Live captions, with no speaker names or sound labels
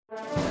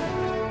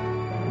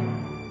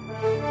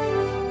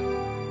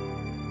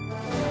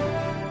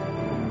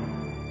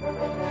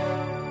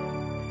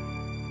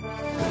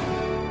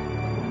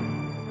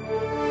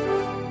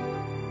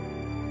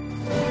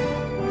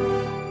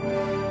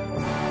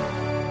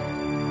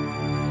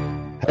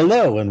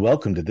Hello and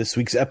welcome to this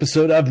week's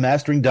episode of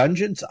Mastering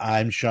Dungeons.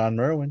 I'm Sean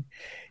Merwin,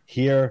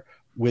 here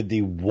with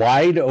the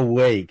wide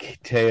awake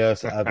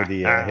Teos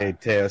Abadia. Hey,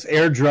 Teos,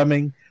 air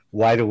drumming,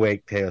 wide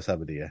awake Teos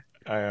Abadia.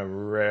 I am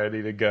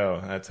ready to go.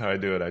 That's how I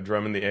do it. I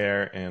drum in the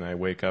air and I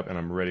wake up and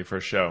I'm ready for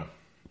a show.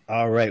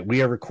 All right,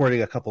 we are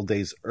recording a couple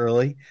days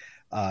early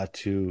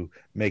to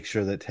make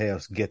sure that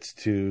Teos gets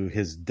to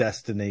his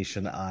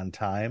destination on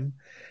time.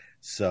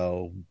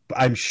 So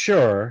I'm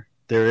sure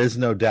there is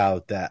no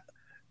doubt that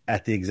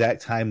at the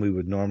exact time we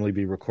would normally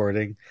be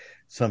recording,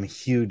 some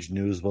huge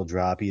news will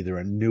drop, either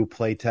a new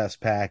playtest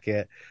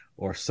packet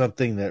or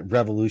something that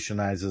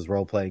revolutionizes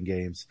role-playing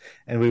games,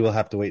 and we will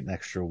have to wait an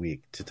extra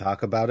week to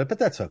talk about it, but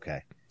that's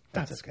okay.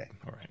 That's okay.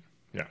 All right.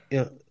 Yeah.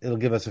 It'll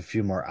give us a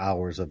few more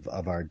hours of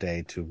our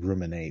day to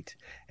ruminate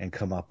and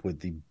come up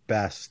with the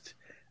best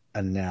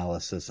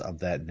analysis of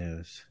that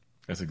news.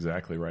 That's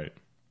exactly right.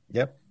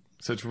 Yep.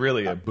 So it's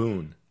really a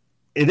boon.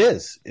 It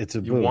is. It's a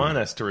You boom. want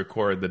us to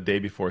record the day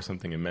before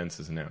something immense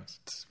is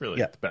announced. It's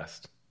really the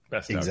best.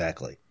 Best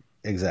Exactly.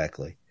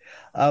 Exactly.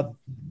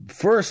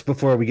 First,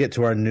 before we get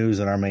to our news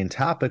and our main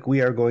topic, we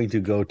are going to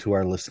go to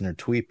our listener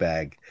tweet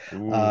bag.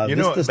 Ooh,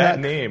 that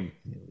name,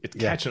 it's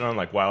catching on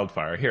like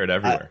wildfire. I hear it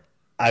everywhere.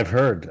 I've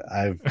heard.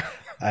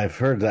 I've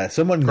heard that.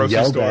 Someone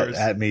yelled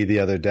at me the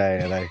other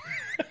day, and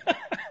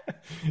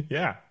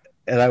yeah.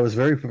 And I was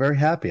very, very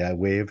happy. I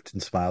waved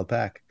and smiled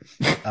back.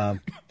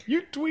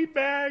 You tweet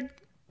bag.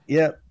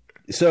 Yeah.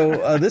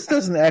 So this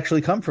doesn't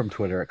actually come from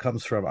Twitter. It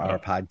comes from our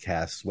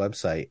podcast's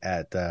website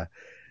at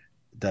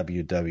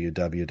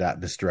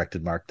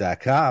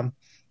www.misdirectedmark.com.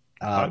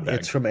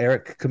 It's from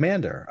Eric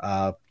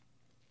Commander.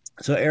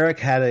 So Eric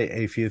had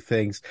a few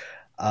things.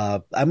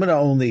 I'm going to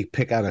only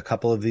pick out a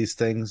couple of these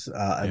things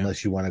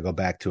unless you want to go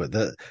back to it.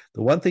 The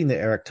one thing that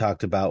Eric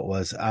talked about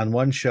was on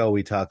one show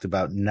we talked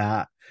about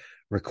not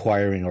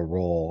requiring a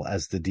role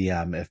as the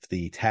DM if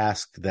the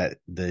task that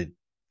the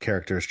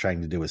character is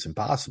trying to do is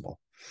impossible.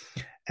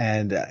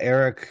 And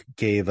Eric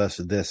gave us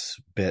this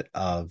bit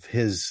of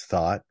his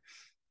thought.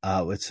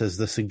 It says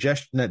the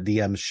suggestion that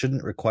DMs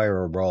shouldn't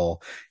require a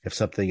role if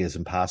something is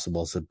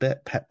impossible is a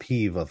bit pet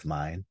peeve of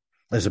mine.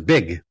 There's a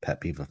big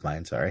pet peeve of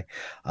mine, sorry.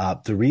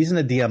 The reason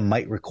a DM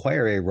might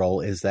require a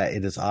role is that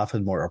it is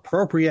often more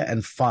appropriate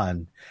and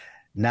fun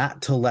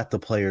not to let the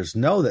players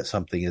know that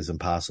something is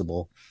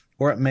impossible,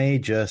 or it may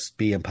just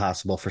be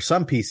impossible for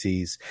some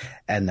PCs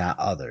and not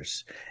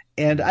others.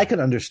 And I can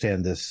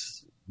understand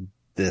this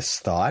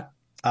thought.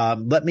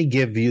 Let me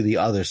give you the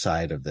other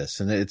side of this,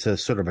 and it's a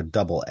sort of a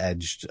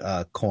double-edged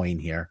coin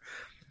here.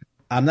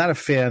 I'm not a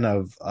fan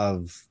of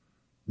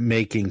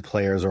making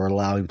players or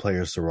allowing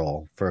players to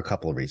roll for a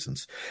couple of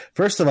reasons.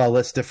 First of all,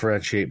 let's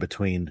differentiate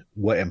between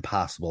what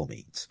impossible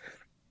means.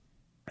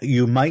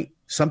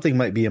 Something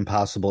might be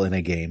impossible in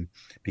a game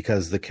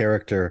because the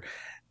character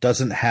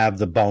doesn't have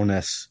the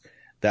bonus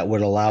that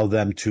would allow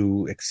them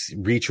to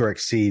reach or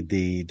exceed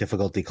the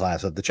difficulty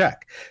class of the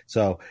check.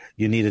 So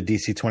you need a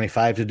DC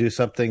 25 to do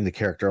something. The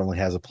character only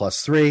has a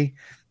 +3.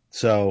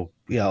 So,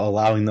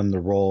 allowing them to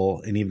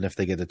roll, and even if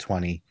they get a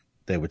 20,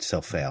 they would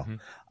still fail.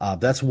 Mm-hmm.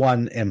 That's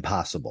one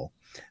impossible.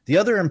 The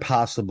other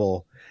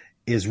impossible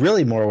is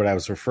really more what I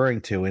was referring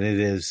to, and it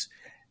is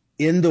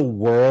in the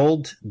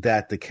world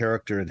that the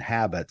character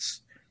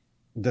inhabits,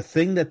 the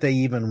thing that they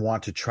even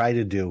want to try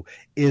to do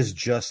is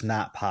just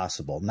not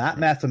possible. Not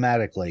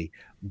mathematically,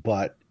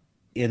 but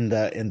in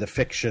the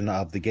fiction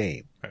of the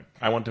game. Right.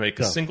 I want to make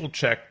a single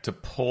check to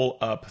pull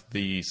up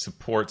the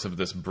supports of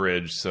this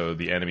bridge so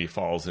the enemy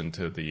falls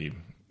into the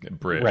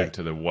bridge,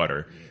 into the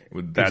water.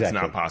 That's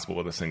not possible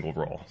with a single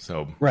roll.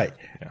 So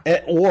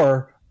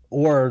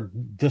or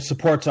the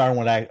supports aren't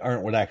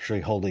what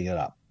actually holding it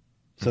up.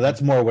 So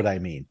that's more what I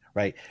mean,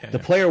 right? The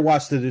player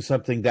wants to do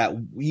something that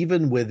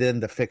even within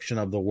the fiction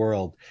of the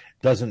world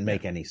doesn't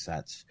make any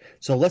sense.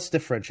 So let's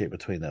differentiate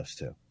between those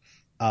two.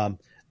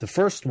 The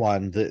first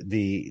one,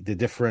 the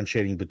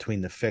differentiating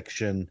between the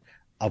fiction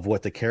of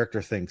what the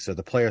character thinks or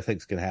the player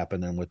thinks can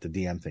happen and what the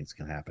DM thinks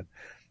can happen.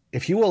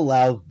 If you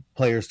allow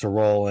players to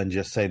roll and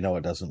just say, no,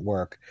 it doesn't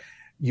work,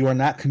 you are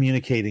not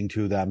communicating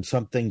to them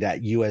something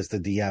that you as the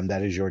DM,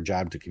 that is your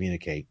job to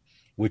communicate,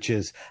 which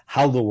is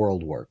how the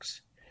world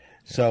works.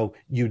 So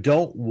you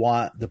don't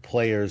want the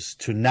players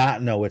to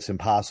not know it's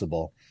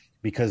impossible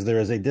because there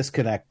is a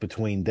disconnect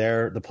between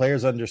the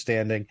player's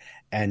understanding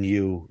and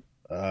your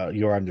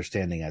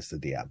understanding as the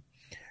DM.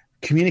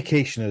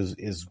 Communication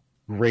is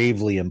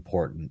gravely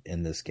important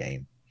in this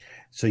game.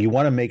 So you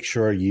want to make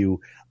sure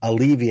you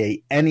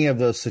alleviate any of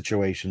those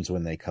situations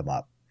when they come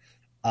up.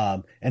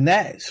 And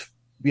that is,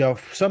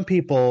 some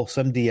people,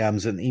 some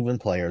DMs and even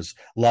players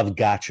love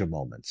gotcha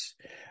moments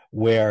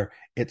where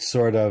it's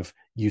sort of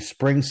you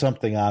spring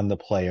something on the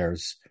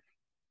players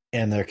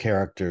and their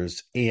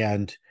characters,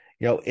 and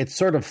it's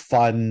sort of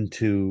fun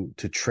to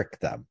trick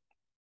them.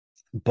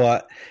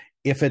 But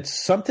if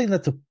it's something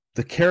that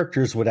the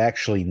characters would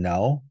actually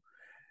know,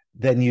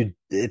 then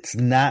it's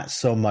not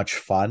so much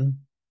fun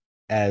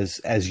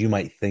as you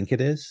might think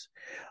it is.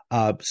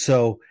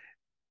 So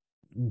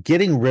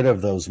getting rid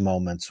of those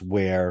moments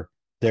where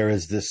there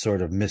is this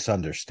sort of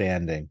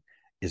misunderstanding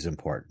is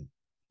important.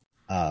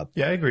 Yeah,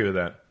 I agree with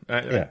that.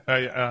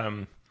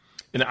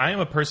 And I am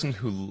a person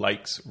who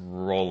likes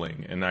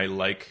rolling, and I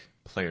like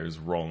players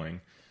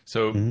rolling.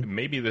 So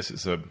maybe this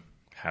is a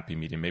happy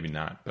medium, maybe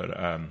not.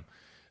 But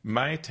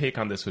my take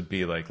on this would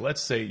be like,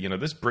 let's say,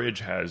 this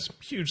bridge has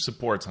huge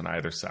supports on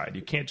either side.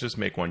 You can't just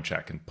make one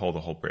check and pull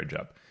the whole bridge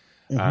up.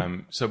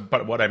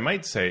 But what I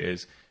might say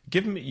is,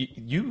 give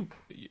me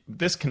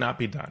this cannot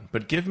be done,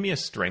 but give me a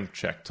strength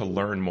check to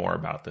learn more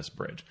about this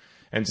bridge.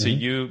 And so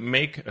you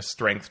make a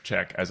strength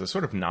check as a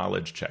sort of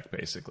knowledge check,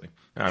 basically.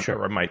 Sure.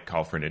 Or I might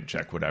call for an int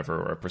check, whatever,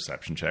 or a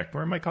perception check,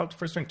 or I might call it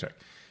for a strength check.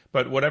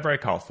 But whatever I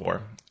call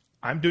for,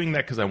 I'm doing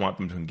that because I want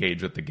them to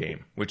engage with the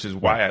game, which is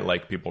why I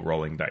like people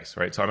rolling dice,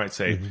 right? So I might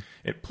say,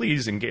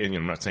 please engage,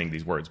 I'm not saying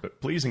these words, but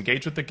please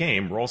engage with the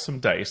game, roll some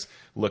dice,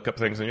 look up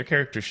things on your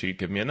character sheet,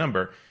 give me a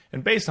number.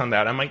 And based on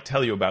that, I might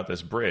tell you about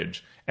this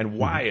bridge and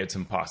why it's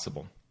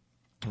impossible.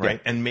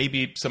 Right. Yeah. And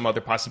maybe some other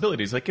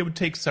possibilities, like it would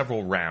take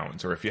several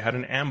rounds, or if you had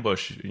an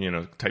ambush,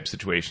 type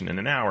situation in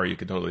an hour, you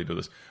could totally do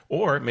this.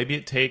 Or maybe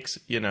it takes,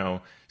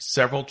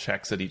 several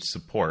checks at each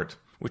support,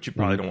 which you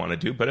probably don't want to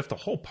do. But if the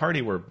whole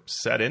party were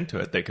set into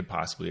it, they could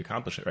possibly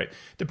accomplish it, right?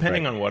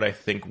 Depending on what I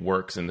think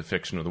works in the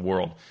fiction of the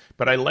world.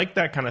 But I like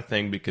that kind of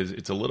thing because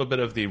it's a little bit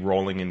of the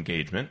rolling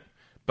engagement,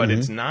 but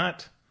it's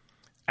not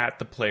at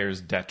the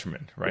player's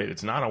detriment, right?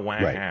 It's not a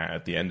wah-ha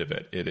at the end of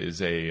it. It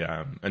is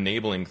a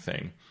enabling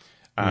thing.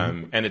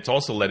 And it's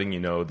also letting you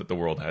know that the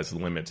world has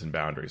limits and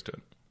boundaries to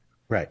it.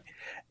 Right.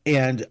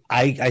 And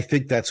I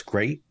think that's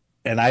great.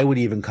 And I would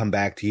even come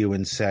back to you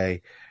and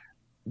say,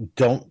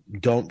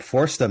 don't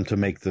force them to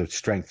make the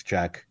strength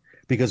check,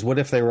 because what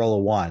if they roll a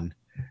 1?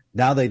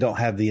 Now they don't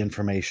have the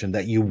information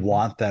that you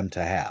want them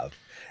to have.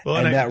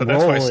 Well, but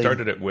that's why I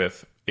started it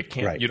with, it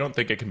can't. Right. You don't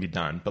think it can be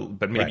done,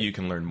 but maybe you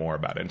can learn more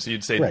about it. And so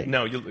you'd say,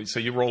 no, so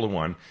you roll a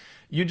 1.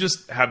 You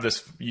just have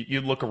this, you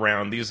look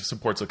around, these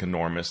supports look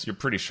enormous. You're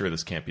pretty sure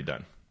this can't be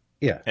done.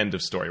 Yeah. End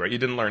of story, right? You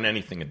didn't learn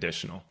anything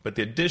additional, but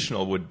the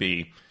additional would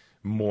be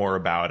more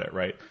about it,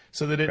 right?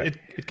 So that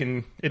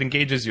it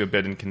engages you a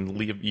bit and can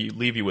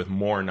leave you with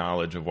more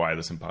knowledge of why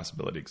this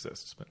impossibility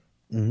exists. But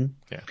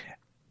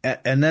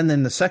and then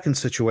in the second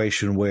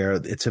situation where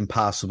it's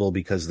impossible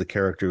because the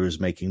character who's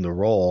making the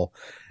roll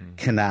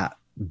cannot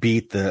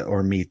meet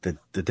the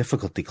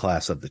difficulty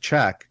class of the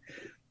check,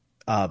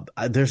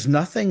 there's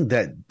nothing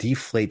that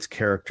deflates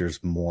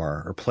characters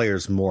more or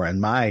players more,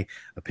 in my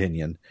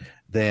opinion,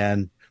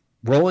 than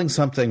rolling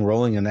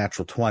a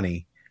natural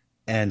 20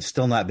 and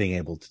still not being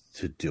able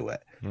to do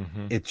it.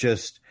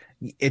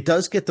 It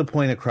does get the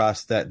point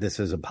across that this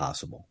is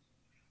impossible.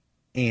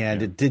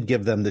 And it did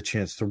give them the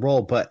chance to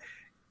roll. But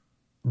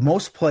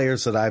most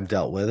players that I've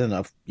dealt with,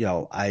 and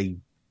I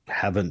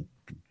haven't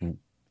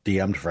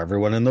DM'd for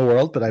everyone in the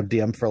world, but I've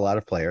DM'd for a lot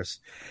of players,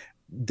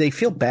 they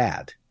feel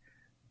bad.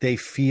 They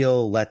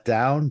feel let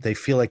down. They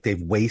feel like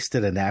they've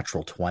wasted a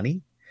natural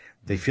 20.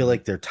 They feel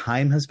like their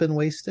time has been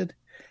wasted.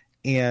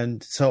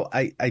 And so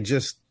I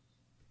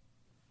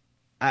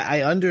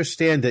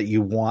understand that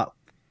you want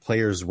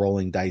players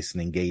rolling dice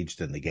and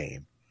engaged in the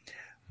game,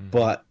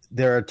 but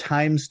there are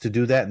times to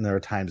do that and there are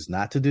times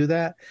not to do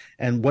that.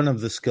 And one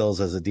of the skills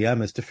as a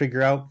DM is to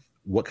figure out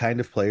what kind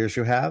of players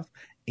you have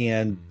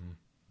and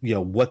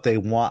what they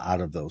want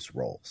out of those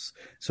rolls.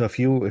 So if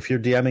you're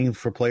DMing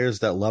for players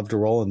that love to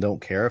roll and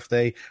don't care if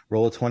they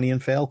roll a 20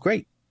 and fail,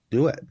 great,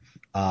 do it.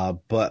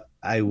 But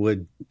I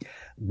would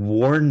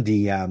warn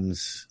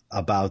DMs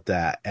about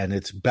that. And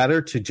it's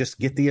better to just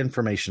get the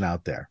information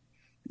out there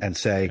and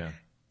say,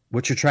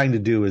 what you're trying to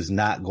do is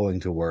not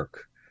going to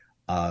work.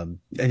 And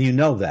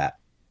that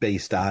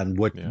based on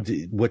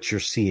what you're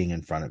seeing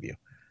in front of you.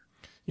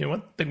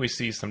 One thing we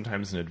see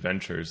sometimes in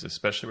adventures,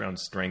 especially around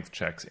strength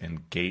checks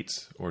and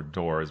gates or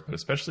doors, but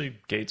especially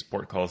gates,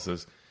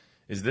 portcullises,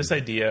 is this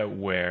idea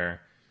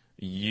where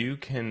you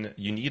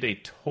need a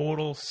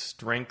total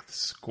strength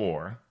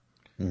score,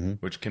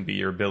 which can be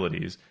your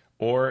abilities,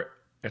 or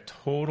a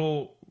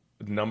total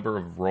number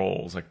of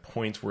rolls, like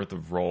points worth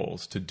of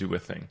rolls to do a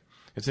thing.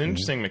 It's an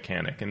interesting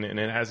mechanic, and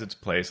it has its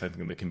place. I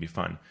think that can be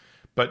fun.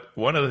 But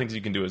one of the things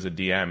you can do as a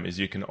DM is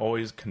you can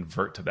always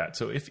convert to that.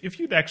 So if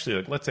you'd actually,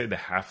 like, let's say the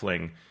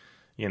halfling,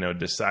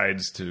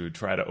 decides to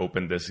try to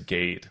open this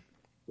gate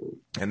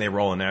and they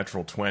roll a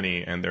natural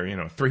 20 and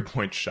they're, 3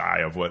 points shy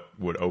of what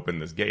would open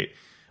this gate.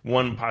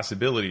 One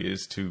possibility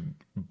is to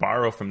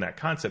borrow from that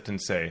concept and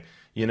say,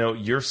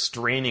 you're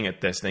straining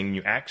at this thing.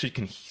 You actually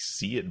can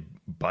see it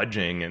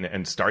budging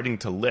and starting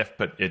to lift,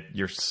 but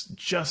you're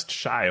just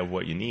shy of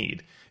what you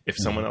need. If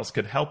someone else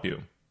could help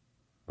you.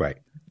 Right.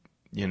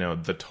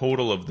 The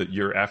total of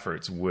your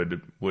efforts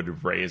would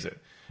raise it.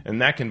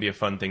 And that can be a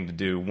fun thing to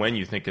do when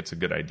you think it's a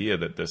good idea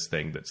that this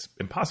thing that's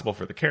impossible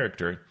for the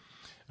character,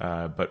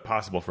 but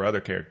possible for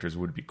other characters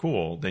would be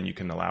cool. Then you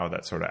can allow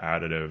that sort of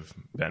additive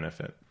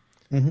benefit.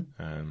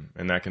 And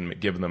that can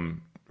give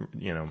them,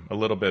 a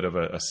little bit of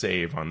a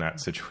save on that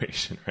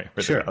situation, right?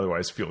 Where they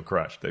otherwise feel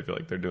crushed. They feel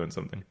like they're doing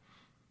something.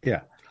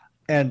 Yeah.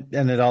 And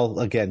it all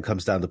again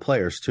comes down to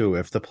players too.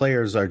 If the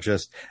players are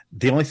just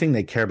the only thing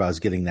they care about is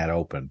getting that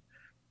open,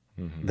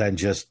 then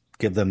just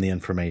give them the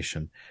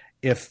information.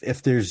 If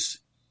there's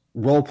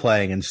role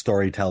playing and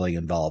storytelling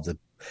involved,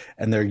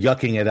 and they're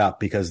yucking it up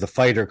because the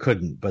fighter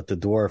couldn't, but the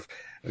dwarf,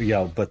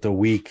 but the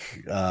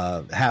weak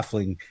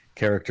halfling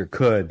character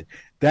could,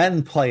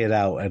 then play it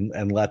out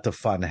and let the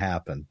fun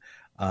happen.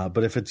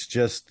 But if it's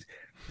just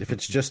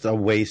a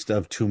waste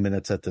of 2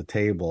 minutes at the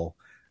table,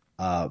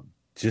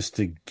 just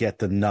to get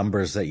the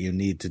numbers that you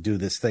need to do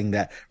this thing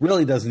that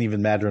really doesn't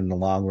even matter in the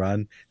long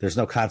run. There's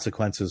no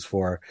consequences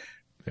for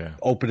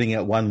opening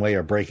it one way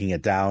or breaking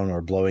it down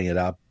or blowing it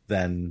up.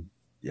 Then,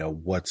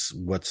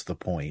 what's the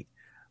point?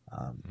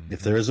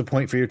 If there is a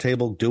point for your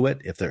table, do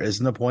it. If there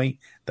isn't a point,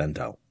 then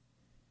don't.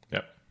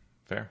 Yep.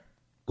 Fair.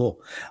 Cool.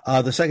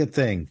 The second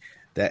thing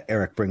that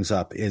Eric brings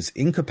up is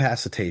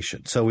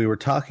incapacitation. So we were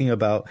talking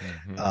about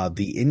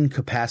the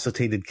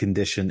incapacitated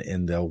condition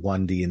in the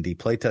 1D&D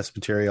playtest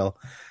material.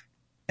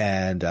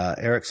 And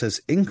Eric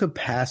says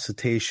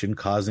incapacitation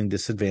causing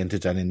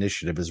disadvantage on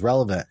initiative is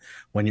relevant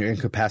when you're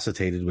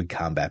incapacitated when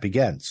combat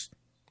begins.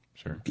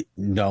 Sure.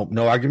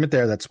 No argument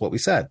there. That's what we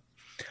said.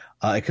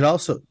 It could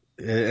also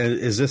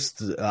is this.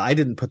 I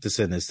didn't put this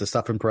in. Is the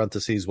stuff in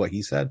parentheses what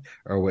he said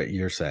or what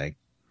you're saying?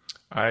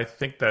 I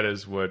think that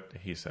is what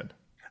he said.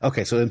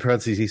 Okay, so in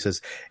parentheses he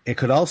says it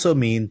could also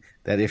mean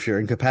that if you're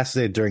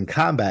incapacitated during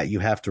combat, you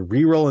have to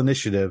re-roll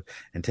initiative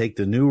and take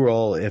the new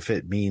roll if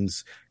it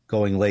means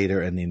going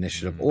later in the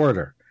initiative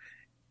order.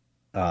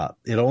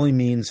 It only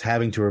means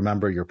having to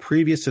remember your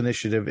previous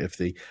initiative if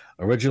the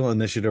original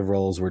initiative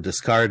rolls were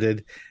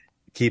discarded,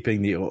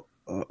 keeping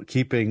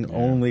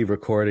only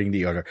recording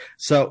the order.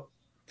 So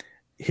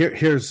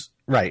here's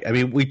right. I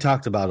mean, we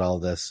talked about all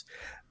this.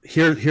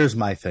 Here's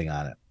my thing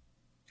on it.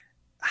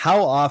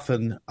 How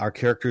often are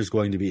characters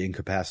going to be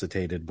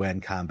incapacitated when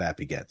combat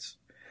begins?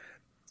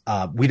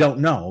 We don't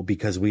know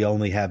because we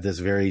only have this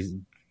very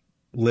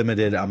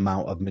limited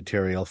amount of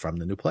material from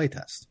the new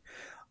playtest.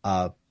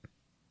 I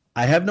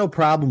have no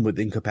problem with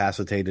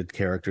incapacitated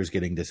characters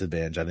getting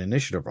disadvantage on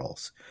initiative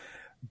rolls,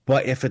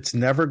 but if it's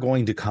never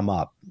going to come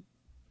up,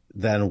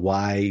 then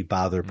why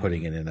bother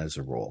putting it in as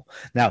a rule?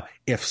 Now,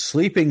 if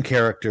sleeping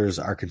characters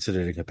are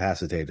considered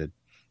incapacitated,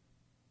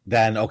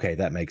 then okay,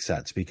 that makes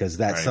sense because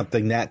that's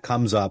something that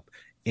comes up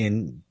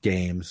in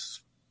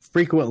games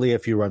frequently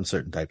if you run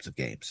certain types of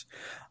games.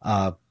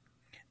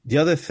 The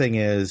other thing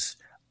is,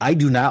 I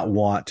do not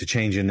want to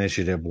change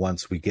initiative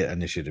once we get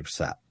initiative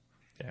set.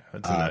 Yeah,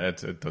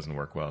 it doesn't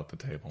work well at the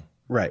table.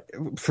 Right.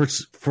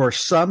 For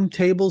some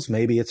tables,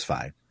 maybe it's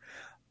fine.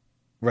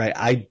 Right.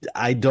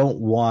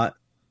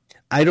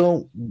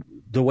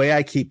 The way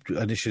I keep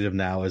initiative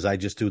now is I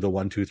just do the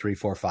 1, 2, 3,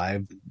 4,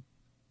 5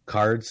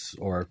 cards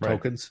or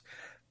tokens.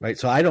 Right.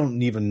 So I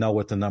don't even know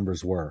what the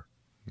numbers were.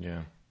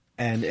 Yeah.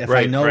 And if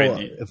I know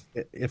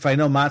if I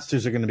know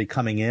monsters are going to be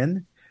coming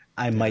in,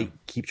 I might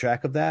keep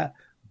track of that.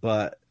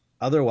 But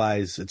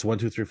otherwise, it's 1,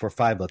 2, 3, 4,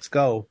 5. Let's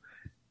go.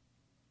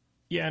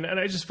 Yeah, and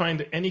I just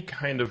find any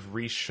kind of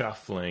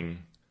reshuffling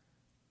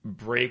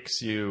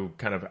breaks you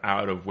kind of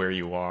out of where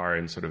you are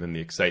and sort of in the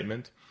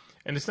excitement.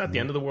 And it's not the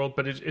end of the world,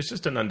 but it's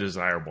just an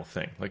undesirable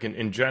thing. Like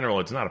in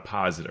general, it's not a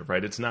positive,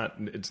 right? It's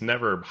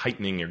never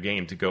heightening your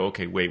game to go,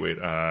 okay, wait.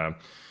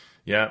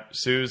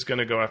 Sue's going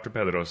to go after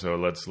Pedro, so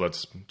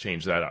let's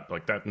change that up.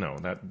 Like that,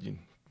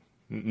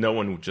 no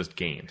one just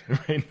gained,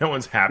 right? No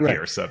one's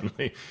happier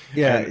suddenly.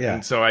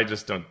 And so I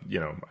just don't,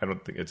 I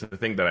don't think it's a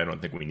thing that I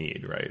don't think we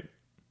need, right?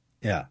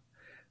 Yeah.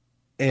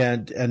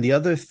 And the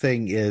other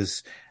thing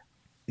is,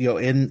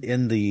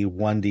 in the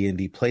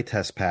 1D&D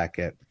playtest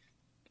packet,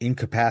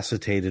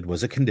 incapacitated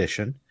was a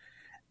condition,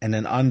 and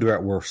then under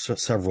it were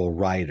several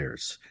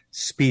riders: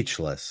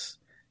 speechless,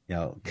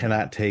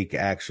 cannot take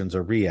actions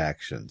or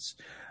reactions.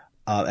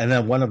 And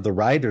then one of the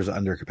riders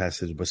under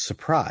incapacitated was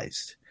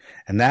surprised.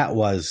 And that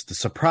was the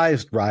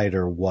surprised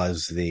rider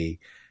was the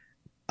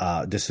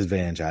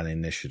disadvantage on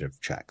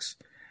initiative checks.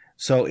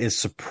 So is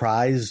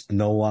surprised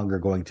no longer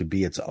going to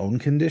be its own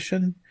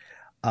condition?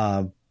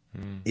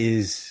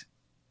 Is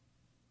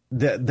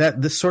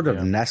that this sort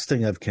of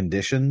nesting of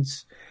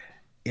conditions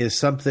is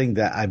something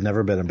that I've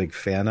never been a big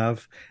fan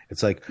of.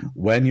 It's like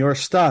when you're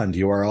stunned,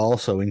 you are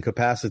also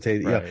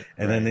incapacitated,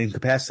 then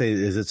incapacitated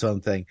is its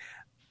own thing.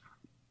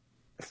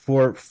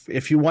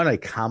 If you want a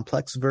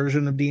complex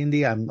version of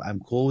D&D, I'm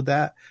cool with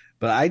that.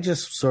 But I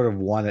just sort of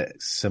want it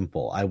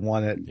simple. I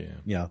want it,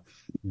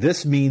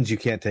 this means you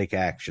can't take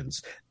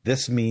actions.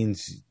 This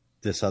means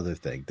this other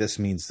thing. This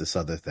means this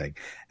other thing.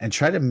 And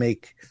try to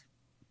make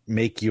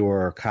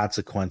your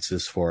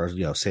consequences for,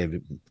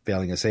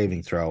 failing a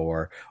saving throw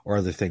or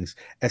other things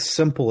as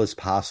simple as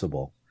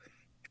possible.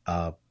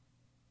 And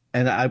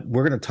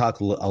we're going to talk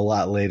a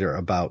lot later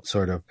about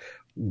sort of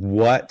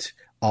what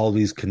all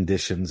these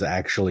conditions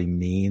actually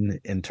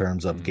mean in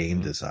terms of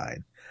game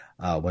design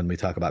when we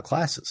talk about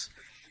classes.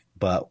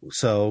 But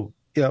so,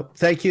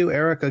 thank you,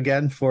 Eric,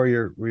 again for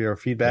your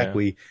feedback.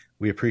 Yeah.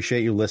 We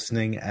appreciate you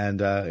listening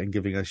and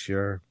giving us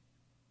your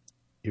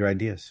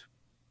ideas.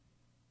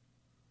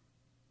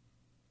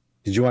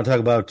 Did you want to talk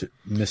about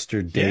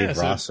Mr. Dave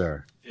so,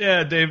 Rosser?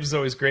 Yeah, Dave's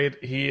always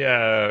great. He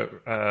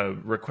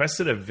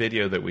requested a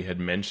video that we had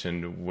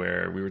mentioned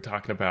where we were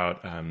talking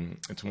about.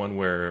 It's one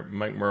where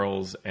Mike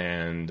Merles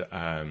and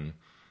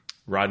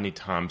Rodney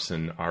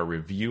Thompson are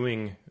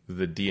reviewing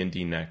the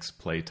D&D Next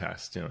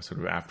playtest, sort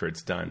of after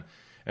it's done.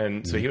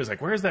 And so he was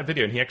like, where's that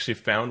video? And he actually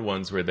found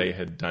ones where they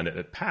had done it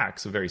at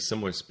PAX, a very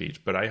similar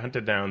speech. But I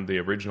hunted down the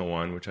original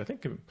one, which I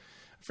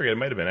forget, it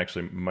might have been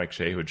actually Mike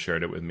Shea who had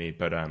shared it with me.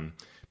 But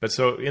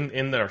so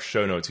in our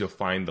show notes, you'll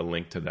find the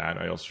link to that.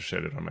 I also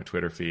shared it on my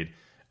Twitter feed.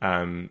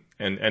 And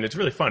it's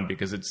really fun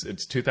because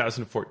it's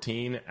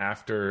 2014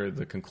 after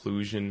the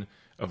conclusion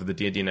of the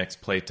D&D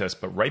Next playtest,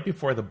 but right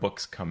before the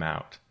books come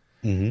out.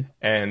 Mm-hmm.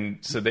 And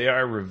so they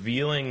are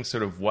revealing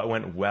sort of what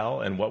went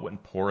well and what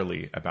went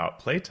poorly about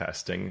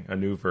playtesting a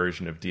new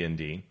version of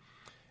D&D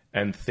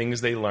and things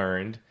they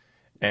learned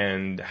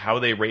and how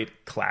they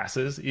rate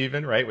classes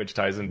even, right? Which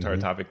ties into our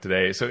topic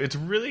today. So it's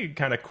really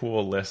kind of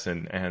cool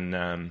listen.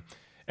 And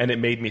it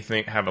made me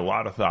have a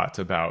lot of thoughts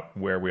about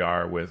where we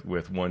are with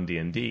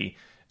 1D&D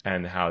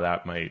and how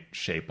that might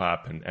shape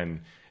up.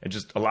 And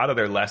just a lot of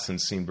their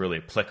lessons seemed really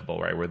applicable,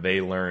 right? Where they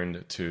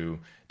learned to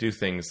do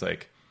things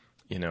like,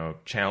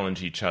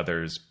 challenge each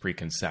other's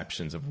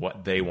preconceptions of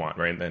what they want,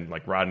 right? And then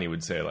like Rodney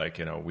would say, like,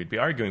 we'd be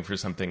arguing for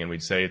something and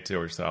we'd say it to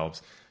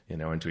ourselves,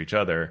 and to each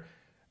other,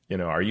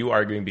 are you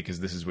arguing because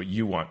this is what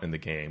you want in the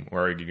game?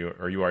 Or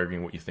are you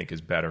arguing what you think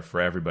is better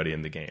for everybody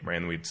in the game, right?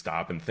 And we'd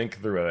stop and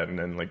think through it and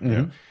then like,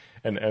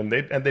 And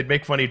they'd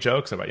make funny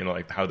jokes about,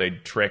 like how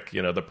they'd trick,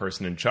 the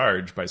person in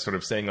charge by sort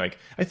of saying like,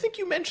 I think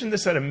you mentioned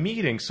this at a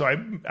meeting, so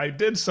I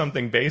did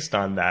something based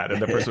on that. And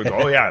the person would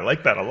go, oh yeah, I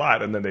like that a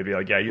lot. And then they'd be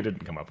like, yeah, you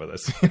didn't come up with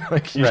this.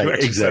 Like you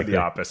actually said the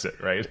opposite,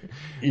 right?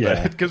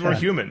 Yeah. Because we're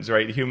humans,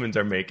 right? Humans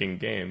are making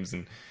games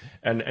and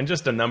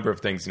just a number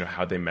of things,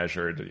 how they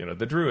measured,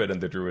 the druid and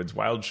the druid's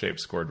wild shape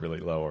scored really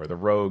low, or the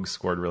rogue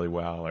scored really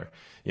well, or,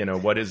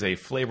 what is a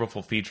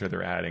flavorful feature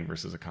they're adding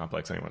versus a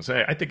complex anyone.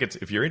 So I think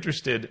if you're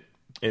interested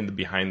in the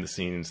behind the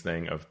scenes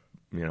thing of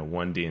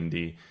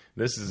 1D&D,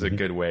 this is a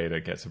good way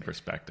to get some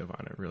perspective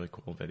on it. Really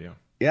cool video.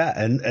 Yeah,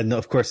 and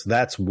of course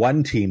that's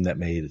one team that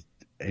made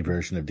a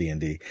version of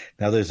D&D.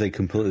 Now there's a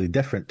completely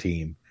different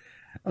team.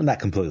 Well, not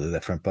completely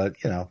different, but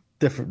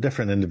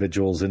different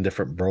individuals in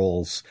different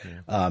roles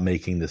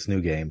making this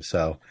new game.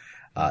 So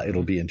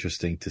it'll be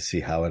interesting to see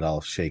how it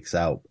all shakes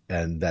out.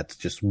 And that's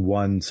just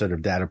one sort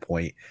of data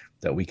point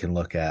that we can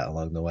look at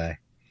along the way.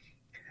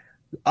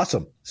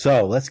 Awesome.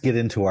 So let's get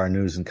into our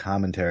news and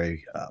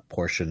commentary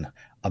portion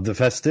of the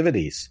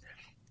festivities.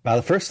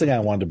 The first thing I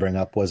wanted to bring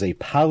up was a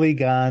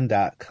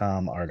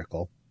Polygon.com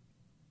article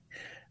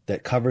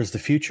that covers the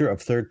future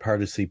of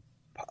third-party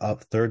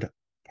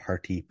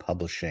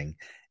publishing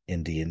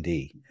in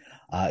D&D.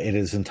 It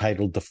is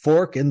entitled "The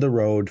Fork in the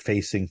Road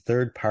Facing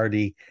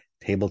Third-Party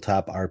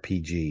Tabletop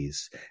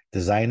RPGs.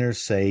 Designers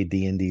say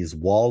D&D's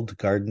walled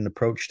garden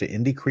approach to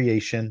indie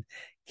creation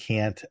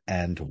can't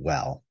end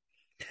well."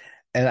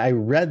 And I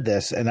read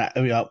this, and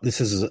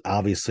this is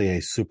obviously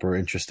a super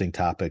interesting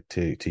topic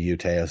to you,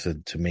 Teos,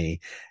 and to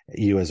me,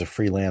 you as a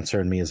freelancer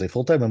and me as a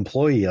full-time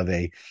employee of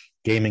a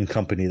gaming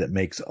company that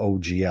makes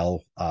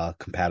OGL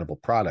compatible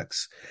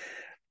products.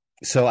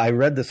 So I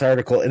read this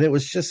article, and it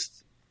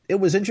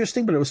was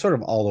interesting, but it was sort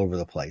of all over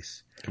the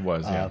place. It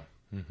was, yeah.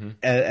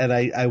 And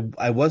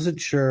I wasn't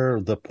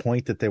sure the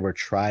point that they were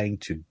trying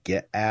to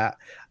get at.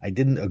 I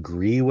didn't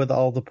agree with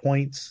all the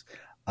points.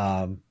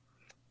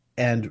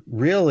 And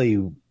really,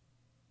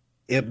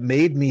 it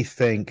made me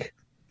think,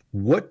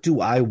 what do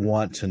I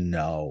want to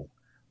know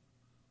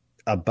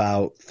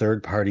about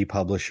third-party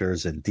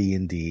publishers and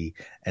D&D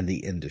and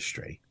the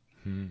industry?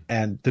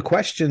 And the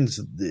question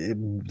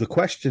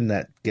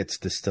that gets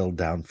distilled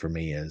down for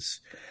me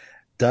is,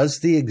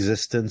 does the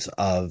existence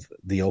of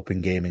the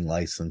Open Gaming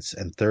License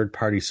and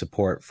third-party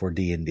support for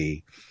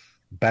D&D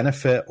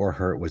benefit or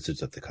hurt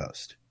Wizards of the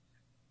Coast?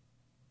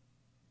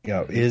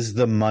 Is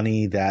the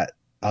money that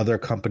other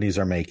companies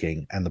are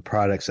making and the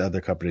products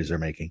other companies are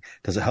making,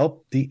 does it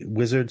help the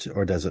Wizards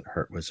or does it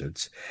hurt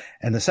Wizards?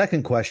 And the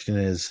second question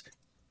is,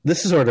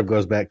 this sort of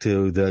goes back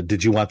to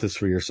did you want this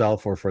for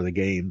yourself or for the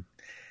game?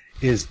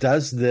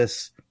 Does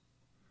this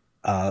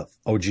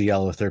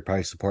OGL or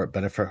third-party support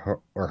benefit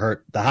or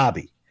hurt the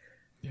hobby?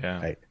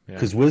 Yeah. Right.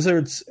 Because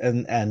Wizards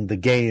and the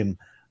game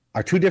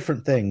are two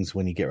different things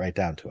when you get right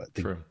down to it.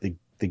 True.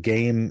 The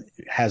game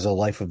has a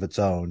life of its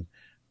own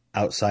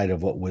outside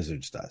of what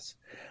Wizards does.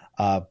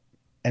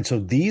 And so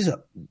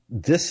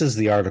this is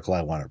the article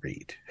I want to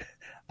read.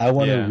 I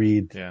want to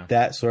read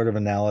that sort of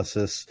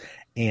analysis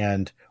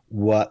and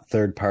what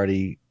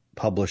third-party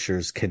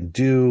publishers can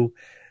do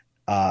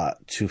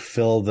to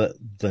fill the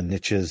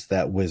niches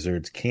that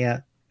Wizards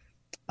can't.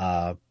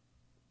 And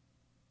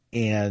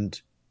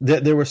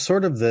there was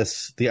sort of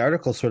the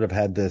article sort of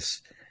had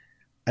this,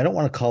 I don't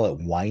want to call it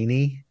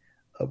whiny,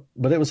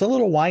 but it was a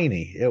little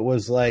whiny. It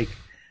was like,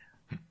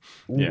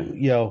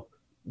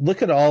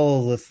 look at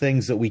all of the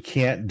things that we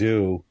can't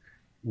do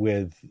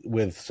with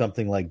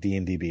something like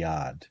D&D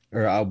Beyond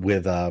or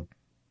with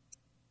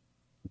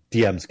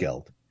DM's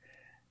Guild.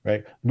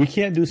 right? We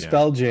can't do Yeah.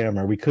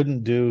 Spelljammer. We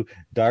couldn't do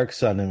Dark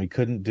Sun, and we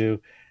couldn't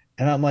do.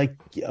 And I'm like,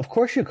 of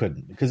course you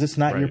couldn't, because it's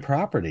not your Right.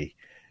 property.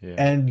 Yeah.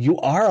 And you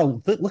are,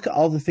 look at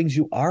all the things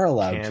you are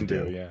allowed to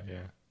do. Yeah.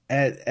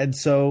 Yeah. And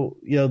so,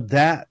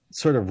 that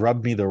sort of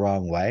rubbed me the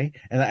wrong way.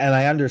 And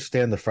I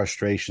understand the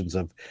frustrations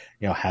of,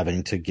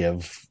 having to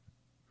give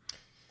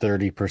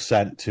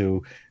 30%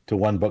 to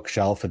one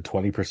bookshelf and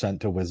 20%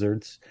 to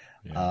Wizards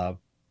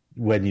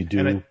when you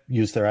do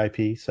use their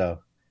IP. So,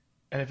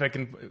 and if I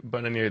can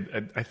butt in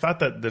here, I thought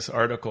that this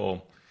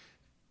article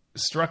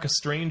struck a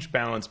strange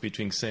balance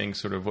between saying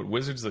sort of what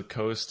Wizards of the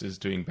Coast is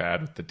doing bad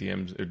with the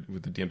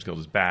DMs Guild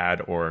is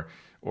bad or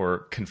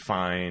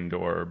confined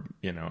or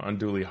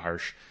unduly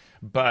harsh,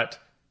 but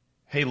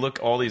hey, look,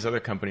 all these other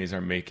companies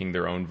are making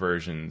their own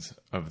versions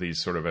of these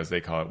sort of, as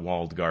they call it,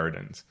 walled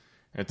gardens.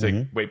 And it's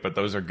like, wait, but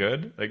those are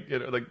good?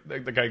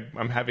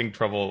 I'm having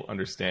trouble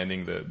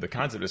understanding the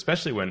concept,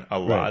 especially when a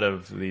lot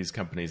of these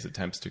companies'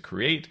 attempts to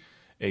create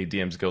a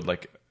DMs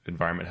Guild-like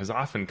environment has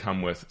often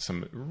come with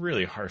some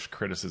really harsh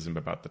criticism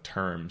about the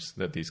terms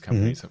that these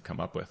companies have come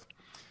up with.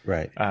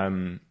 Right.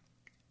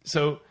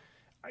 So,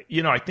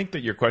 I think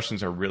that your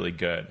questions are really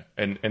good.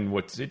 And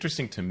what's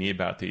interesting to me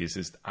about these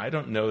is I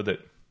don't know that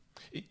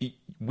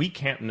we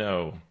can't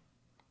know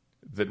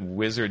that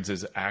Wizards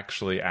is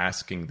actually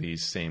asking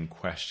these same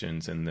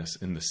questions in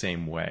the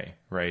same way,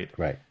 right?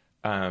 Right.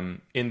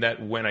 In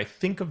that when I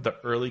think of the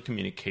early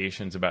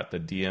communications about the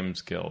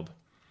DMs Guild,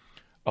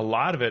 a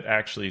lot of it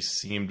actually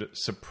seemed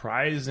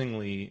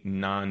surprisingly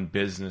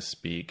non-business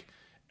speak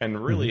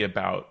and really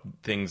about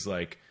things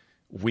like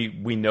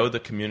we know the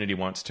community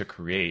wants to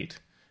create.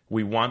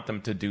 We want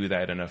them to do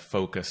that in a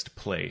focused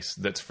place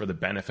that's for the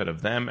benefit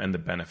of them and the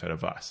benefit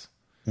of us.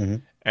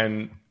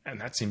 And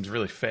that seems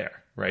really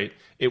fair, right?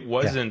 It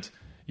wasn't,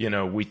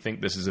 we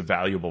think this is a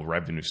valuable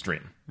revenue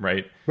stream,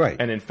 right? Right.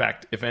 And in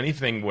fact, if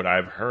anything, what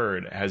I've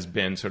heard has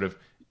been sort of,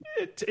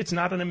 it's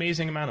not an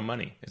amazing amount of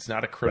money. It's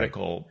not a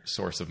critical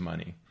source of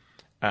money.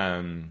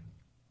 And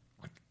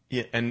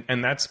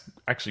that's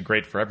actually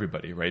great for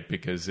everybody, right?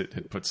 Because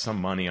it puts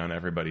some money on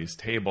everybody's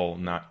table,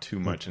 not too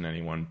much in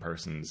any one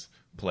person's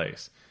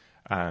place.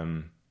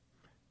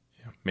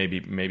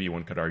 Maybe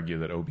one could argue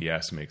that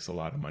OBS makes a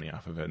lot of money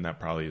off of it, and that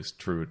probably is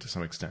true to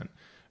some extent.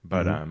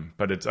 But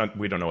it's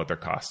we don't know what their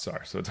costs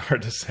are, so it's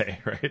hard to say,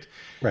 right?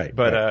 Right.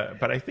 But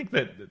I think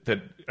that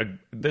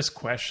this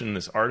question,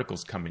 this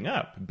article's coming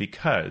up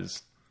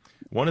because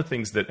one of the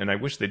things that, and I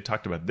wish they'd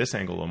talked about this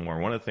angle a little more.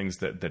 One of the things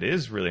that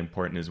is really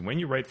important is when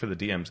you write for the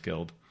DMs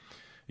Guild,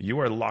 you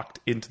are locked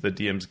into the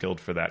DMs Guild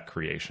for that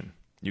creation.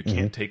 You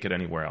can't take it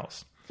anywhere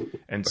else.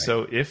 And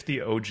so if the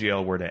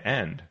OGL were to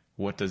end,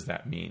 what does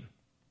that mean?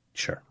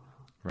 Sure.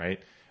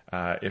 Right.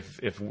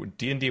 If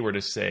D&D were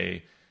to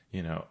say,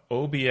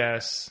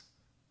 OBS,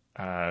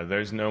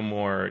 there's no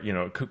more,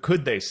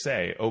 could they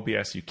say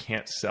OBS, you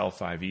can't sell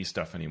 5e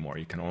stuff anymore.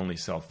 You can only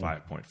sell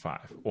 5.5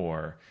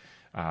 or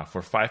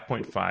for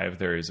 5.5,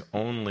 there is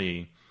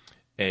only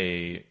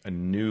a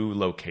new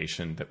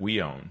location that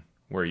we own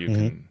where you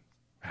can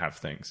have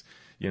things.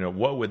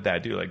 What would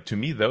that do? Like, to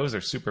me, those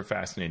are super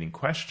fascinating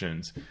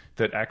questions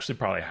that actually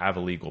probably have a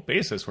legal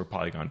basis where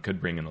Polygon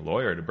could bring in a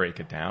lawyer to break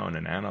it down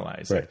and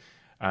analyze it.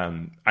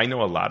 I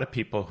know a lot of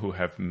people who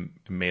have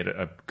made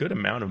a good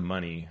amount of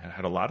money,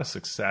 had a lot of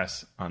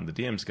success on the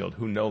DMs Guild,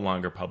 who no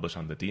longer publish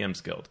on the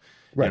DMs Guild.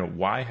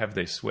 Why have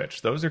they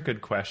switched? Those are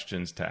good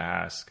questions to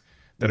ask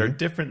that are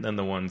different than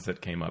the ones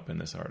that came up in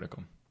this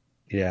article.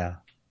 Yeah.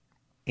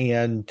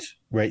 And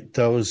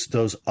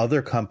those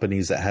other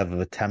companies that have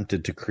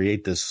attempted to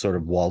create this sort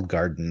of walled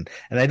garden,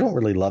 and I don't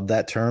really love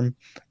that term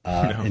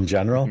in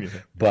general,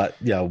 but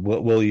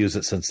we'll use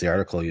it since the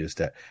article used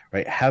it.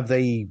 Right? Have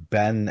they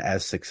been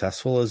as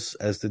successful as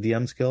the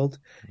DMs Guild,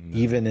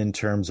 even in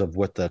terms of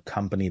what the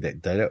company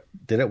that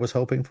did it was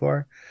hoping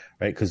for?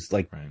 Right? Because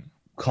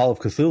Call of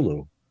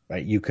Cthulhu,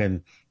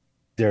 right?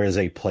 There is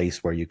a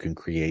place where you can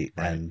create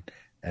and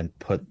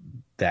put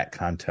that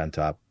content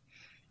up.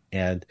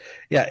 And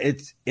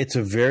it's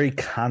a very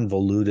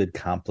convoluted,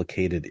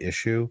 complicated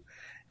issue.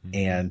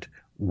 And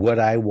what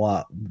I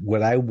want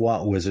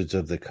Wizards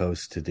of the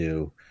Coast to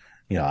do,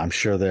 I'm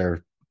sure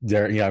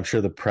I'm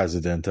sure the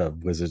president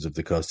of Wizards of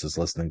the Coast is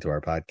listening to our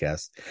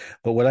podcast.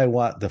 But what I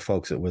want the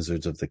folks at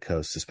Wizards of the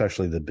Coast,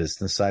 especially the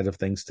business side of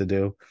things, to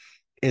do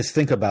is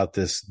think about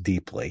this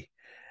deeply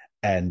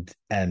and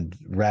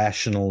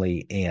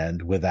rationally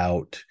and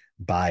without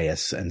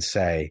bias, and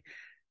say,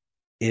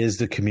 is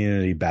the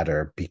community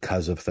better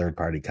because of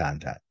third-party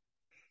content?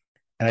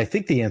 And I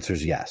think the answer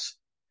is yes.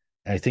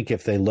 And I think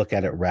if they look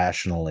at it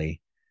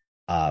rationally,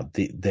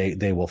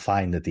 they will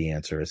find that the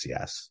answer is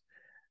yes.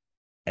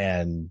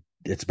 And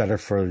it's better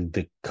for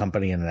the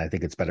company, and I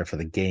think it's better for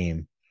the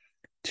game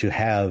to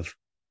have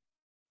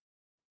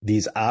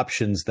these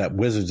options that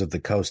Wizards of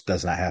the Coast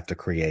does not have to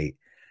create,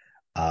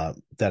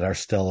 that are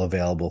still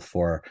available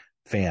for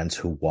fans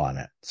who want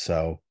it.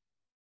 So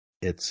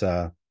it's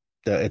an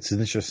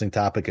interesting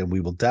topic, and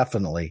we will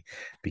definitely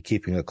be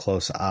keeping a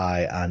close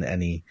eye on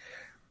any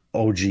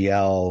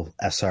OGL,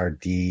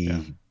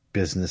 SRD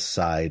business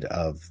side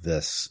of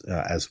this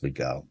as we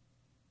go.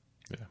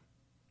 Yeah.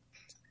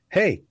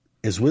 Hey,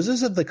 is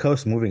Wizards of the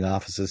Coast moving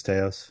offices,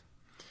 Teos?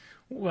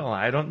 Well,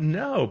 I don't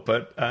know,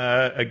 but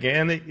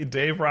again,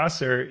 Dave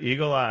Rosser,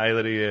 eagle eye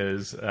that he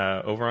is,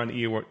 over on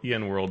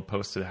EN World,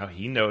 posted how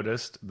he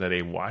noticed that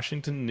a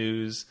Washington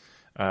News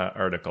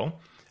article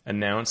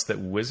announced that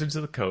Wizards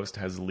of the Coast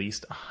has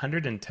leased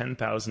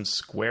 110,000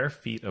 square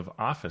feet of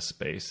office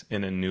space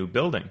in a new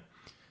building.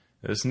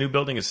 This new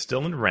building is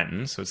still in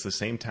Renton, so it's the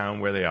same town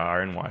where they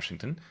are in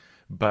Washington,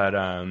 but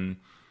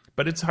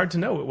it's hard to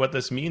know what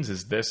this means.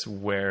 Is this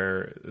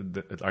where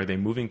are they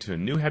moving to a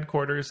new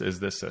headquarters? Is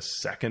this a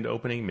second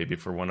opening, maybe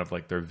for one of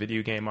like their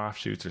video game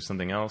offshoots or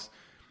something else?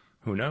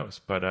 Who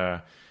knows? But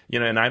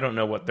and I don't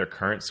know what their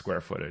current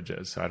square footage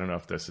is, so I don't know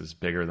if this is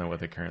bigger than what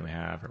they currently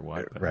have or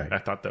what. Right. I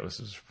thought that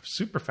was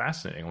super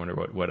fascinating. I wonder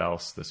what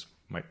else this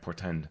might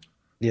portend.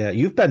 Yeah,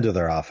 you've been to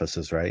their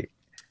offices, right?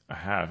 I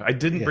have. I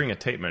didn't bring a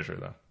tape measure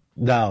though.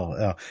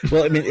 No.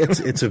 Well, I mean,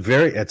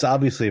 it's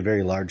obviously a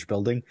very large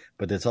building,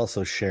 but it's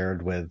also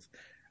shared with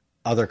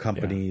other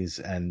companies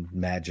and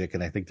Magic,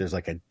 and I think there's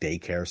like a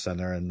daycare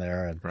center in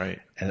there,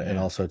 and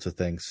all sorts of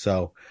things.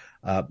 So,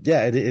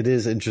 it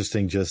is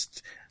interesting.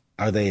 Just,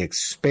 are they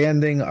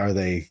expanding? Are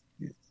they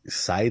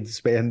side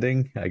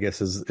expanding? I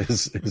guess is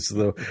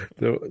the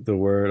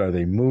word. Are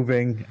they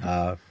moving?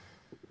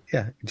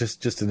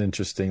 Just an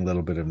interesting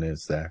little bit of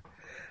news there.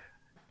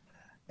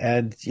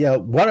 And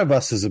one of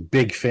us is a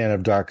big fan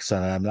of Dark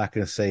Sun. I'm not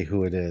going to say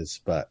who it is,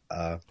 but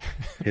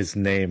his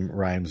name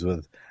rhymes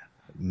with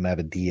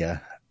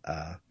Mabadia.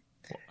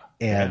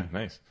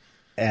 Nice.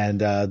 And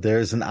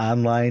there's an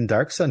online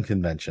Dark Sun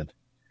convention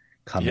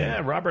coming.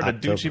 Yeah, Robert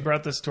Aducci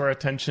brought this to our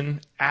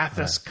attention.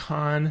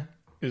 AthosCon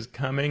is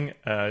coming.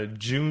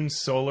 June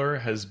Solar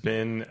has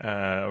been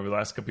over the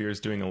last couple of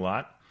years doing a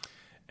lot,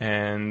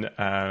 and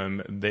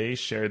they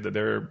shared that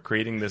they're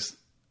creating this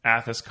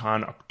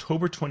AthosCon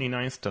October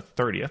 29th to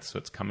 30th, so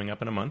it's coming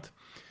up in a month.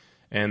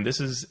 And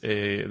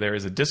there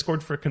is a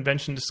Discord for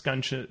convention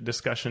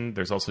discussion.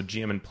 There's also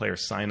GM and player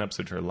signups,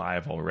 which are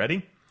live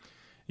already.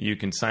 You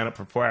can sign up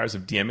for 4 hours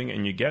of DMing,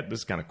 and you get, this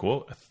is kind of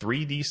cool, a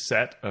 3D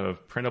set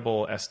of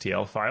printable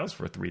STL files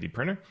for a 3D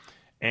printer,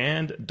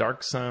 and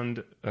Dark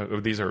Sun.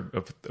 These are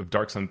of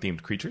Dark Sun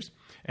themed creatures,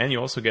 and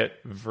you also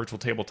get virtual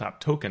tabletop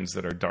tokens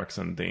that are Dark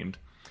Sun themed.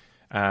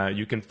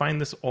 You can find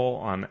this all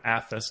on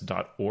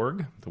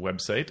athos.org, the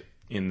website,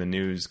 in the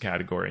news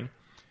category.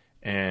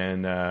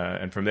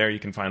 And from there, you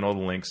can find all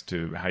the links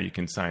to how you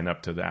can sign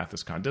up to the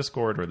AthosCon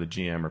Discord or the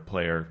GM or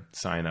player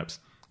signups.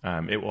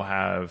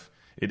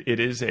 It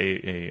is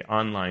a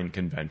online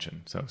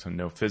convention, so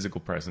no physical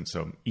presence,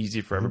 so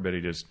easy for everybody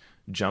to just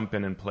jump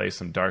in and play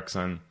some Dark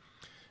Sun.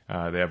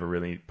 They have a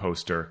really neat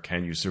poster,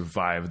 "Can you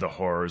survive the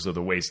horrors of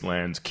the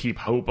wastelands? Keep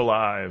hope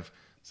alive."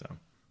 So.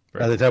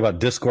 Are they talking about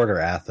Discord or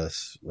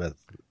Athos with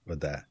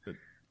that?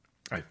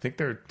 I think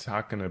they're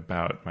talking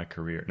about my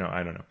career. No,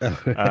 I don't know.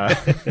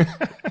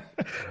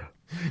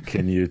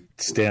 Can you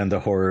stand the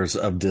horrors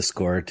of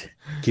Discord?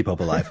 Keep hope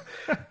alive.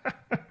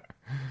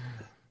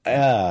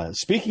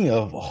 Speaking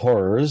of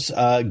horrors,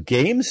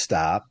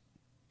 GameStop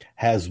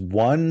has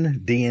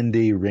one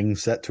D&D ring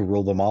set to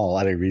rule them all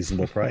at a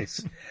reasonable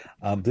price.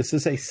 This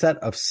is a set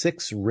of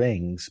 6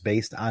 rings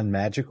based on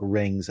magic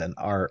rings and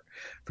art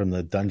from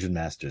the Dungeon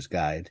Master's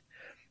Guide.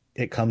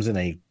 It comes in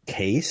a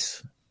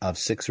case of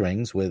 6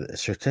 rings with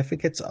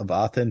certificates of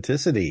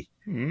authenticity.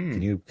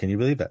 Can you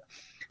believe it?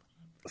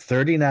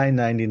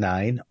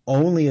 $39.99,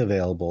 only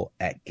available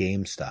at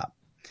GameStop.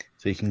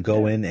 So you can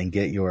go in and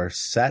get your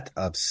set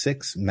of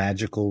 6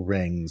 magical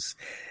rings.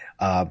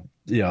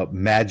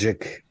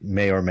 Magic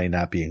may or may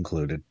not be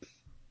included.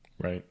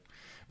 Right.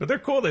 But they're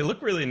cool. They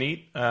look really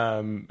neat.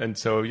 And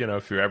so,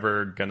 if you're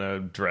ever going to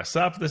dress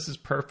up, this is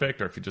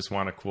perfect. Or if you just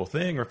want a cool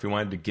thing, or if you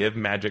wanted to give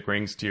magic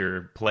rings to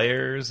your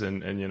players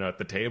and at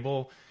the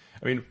table.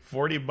 I mean,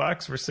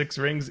 $40 for 6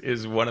 rings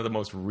is one of the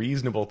most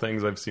reasonable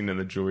things I've seen in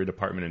the jewelry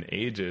department in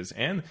ages.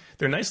 And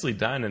they're nicely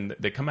done. And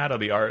they come out of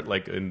the art,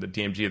 like in the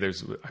DMG,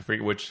 I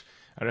forget which,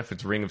 I don't know if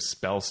it's Ring of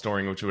Spell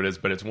Storing, which it is,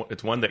 but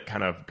it's one that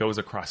kind of goes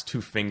across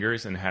 2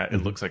 fingers and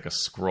it looks like a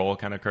scroll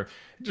kind of curve.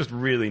 Just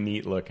really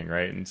neat looking,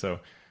 right? And so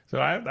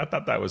I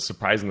thought that was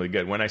surprisingly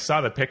good. When I saw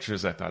the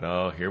pictures, I thought,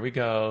 oh, here we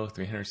go,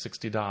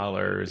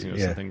 $360,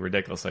 something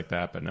ridiculous like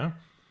that. But no,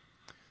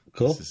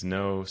 cool. This is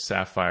no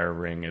sapphire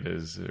ring. It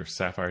is, or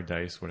sapphire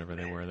dice, whatever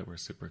they were that were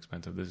super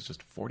expensive. This is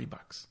just $40.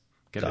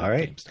 Get it all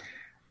right. GameStop.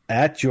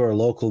 At your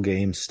local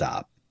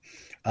GameStop.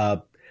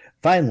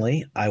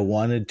 Finally, I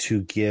wanted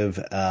to give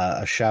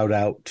a shout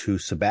out to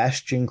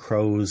Sebastian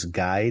Crow's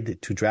Guide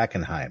to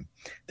Drakenheim.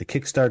 The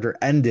Kickstarter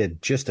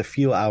ended just a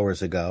few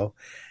hours ago.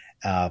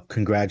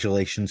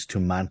 Congratulations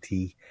to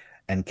Monty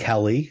and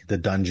Kelly, the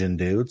Dungeon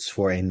Dudes,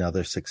 for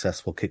another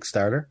successful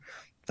Kickstarter.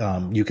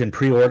 You can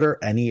pre-order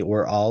any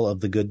or all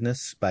of the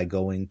goodness by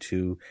going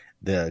to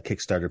the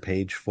Kickstarter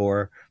page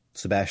for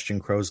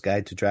Sebastian Crow's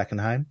Guide to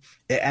Drakenheim.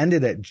 It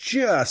ended at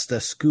just a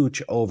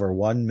scooch over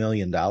 $1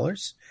 million,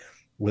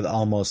 with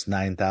almost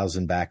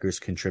 9,000 backers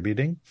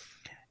contributing.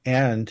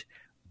 And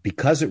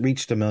Because it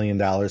reached $1 million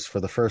for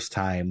the first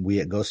time, we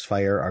at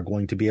Ghostfire are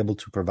going to be able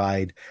to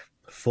provide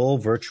full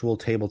virtual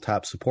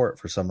tabletop support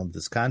for some of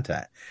this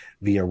content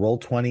via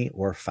Roll20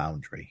 or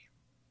Foundry.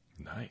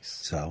 Nice.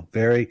 So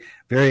very,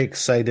 very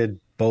excited,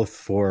 both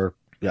for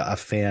a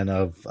fan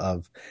of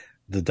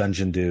the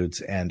Dungeon Dudes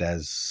and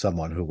as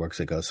someone who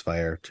works at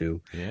Ghostfire to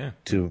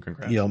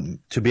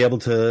be able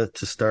to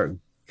start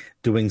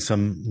doing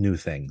some new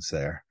things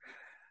there.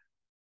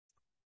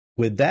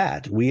 With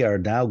that, we are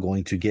now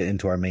going to get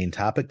into our main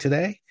topic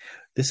today.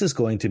 This is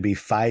going to be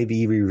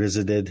 5e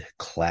Revisited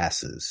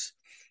classes.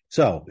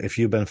 So if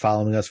you've been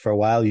following us for a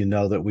while, you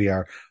know that we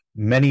are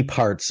many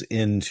parts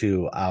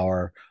into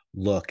our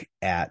look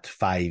at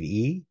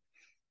 5e.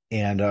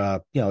 And,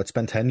 it's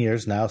been 10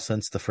 years now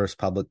since the first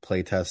public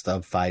playtest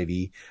of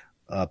 5e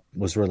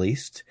was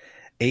released,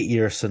 8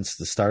 years since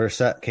the starter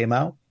set came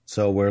out.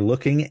 So we're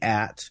looking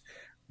at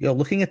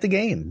the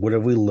game. What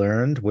have we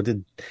learned? What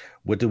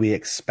do we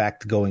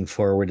expect going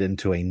forward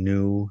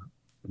into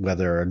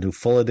whether a new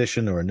full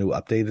edition or a new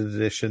updated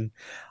edition?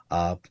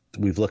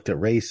 We've looked at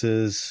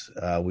races.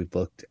 We've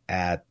looked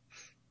at,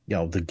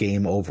 the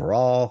game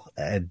overall.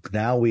 And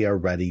now we are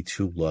ready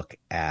to look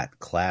at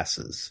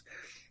classes.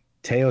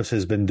 Teos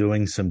has been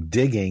doing some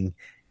digging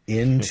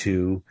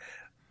into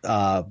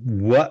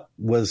what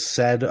was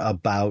said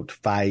about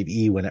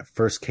 5e when it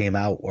first came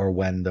out, or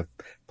when the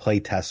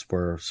playtests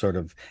were sort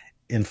of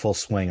in full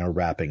swing or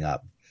wrapping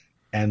up.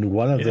 And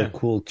one of the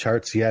cool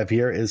charts you have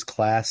here is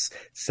class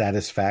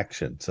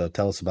satisfaction. So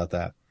tell us about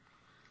that.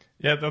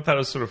 Yeah, I thought that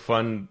was sort of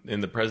fun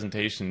in the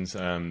presentations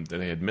that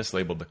they had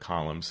mislabeled the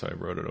columns. So I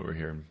wrote it over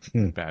here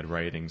in bad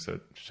writing so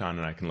Sean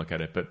and I can look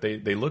at it. But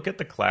they look at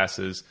the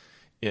classes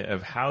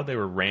of how they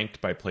were ranked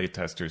by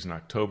playtesters in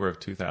October of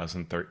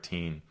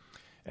 2013.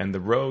 And the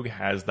Rogue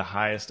has the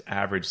highest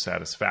average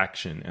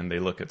satisfaction. And they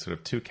look at sort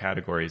of two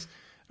categories.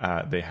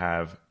 They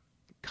have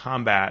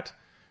combat,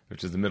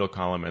 which is the middle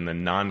column, and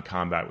then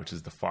non-combat, which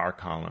is the far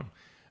column.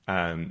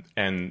 And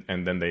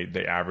then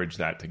they average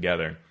that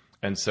together.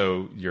 And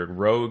so your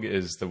Rogue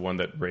is the one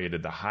that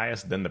rated the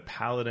highest, then the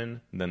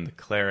Paladin, then the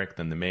Cleric,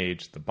 then the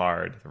Mage, the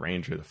Bard, the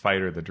Ranger, the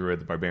Fighter, the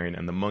Druid, the Barbarian,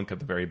 and the Monk at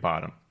the very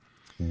bottom.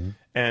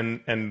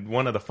 And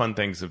one of the fun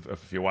things of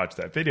if you watch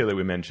that video that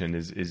we mentioned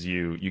is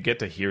you get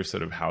to hear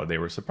sort of how they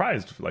were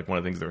surprised. Like one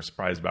of the things they were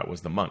surprised about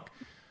was the Monk.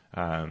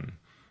 And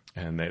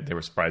they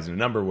were surprised in a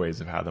number of ways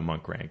of how the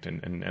Monk ranked,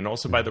 and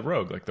also by the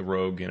Rogue. Like the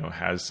Rogue,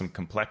 has some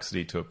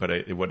complexity to it,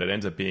 but what it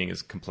ends up being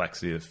is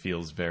complexity that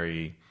feels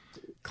very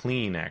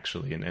clean,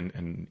 actually,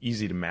 and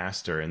easy to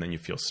master, and then you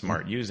feel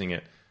smart using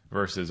it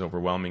versus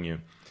overwhelming you.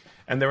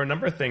 And there were a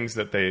number of things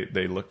that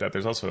they looked at.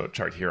 There's also a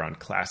chart here on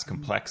class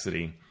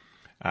complexity.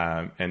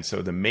 And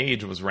so the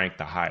Mage was ranked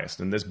the highest,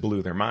 and this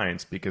blew their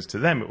minds because to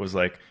them it was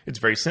like, it's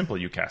very simple.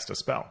 You cast a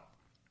spell.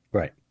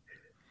 Right.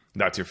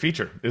 That's your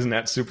feature. Isn't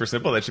that super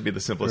simple? That should be the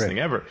simplest thing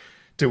ever.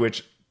 To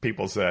which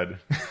people said,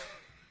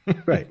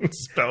 right.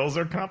 Spells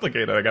are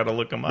complicated. I got to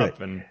look them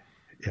up. And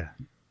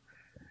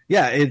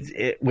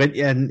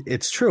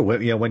it's true.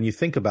 When you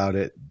think about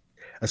it,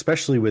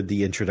 especially with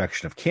the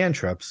introduction of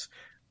cantrips,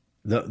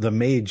 the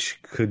Mage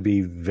could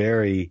be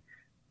very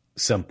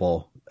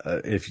simple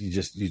if you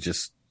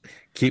just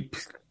keep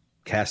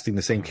casting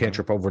the same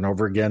cantrip over and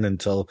over again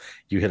until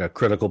you hit a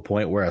critical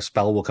point where a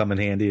spell will come in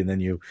handy, and then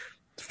you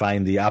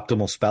find the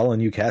optimal spell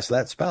and you cast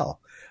that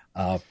spell.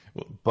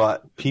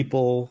 But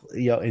people,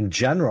 in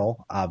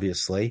general,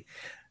 obviously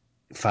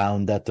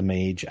found that the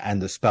Mage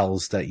and the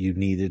spells that you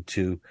needed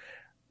to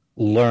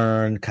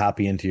learn,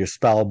 copy into your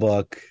spell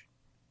book,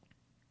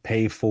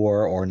 pay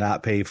for or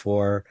not pay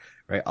for,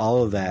 right?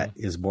 All of that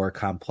is more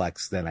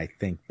complex than I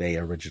think they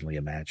originally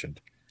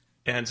imagined.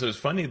 And so it's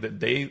funny that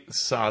they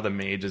saw the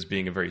Mage as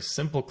being a very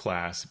simple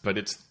class, but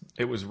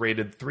it was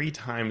rated 3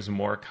 times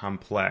more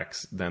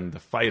complex than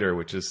the Fighter,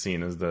 which is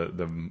seen as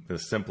the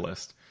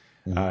simplest.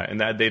 And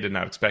that they did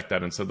not expect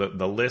that. And so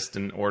the list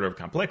in order of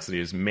complexity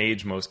is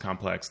Mage most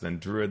complex, then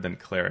Druid, then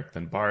Cleric,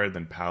 then Bard,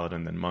 then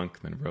Paladin, then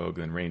Monk, then Rogue,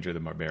 then Ranger,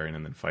 then Barbarian,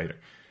 and then Fighter.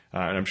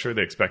 And I'm sure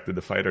they expected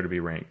the Fighter to be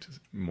ranked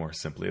more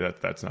simply.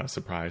 That's not a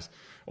surprise.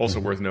 Also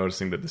worth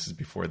noticing that this is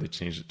before they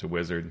changed it to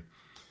Wizard.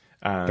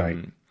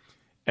 Right.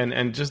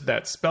 And just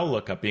that spell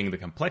lookup being the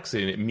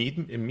complexity, and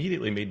it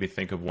immediately made me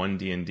think of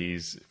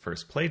 1D&D's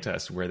first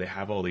playtest where they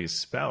have all these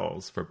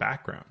spells for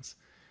backgrounds.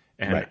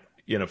 And,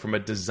 from a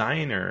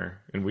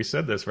designer, and we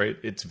said this, right?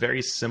 It's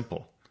very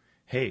simple.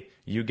 Hey,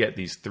 you get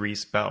these 3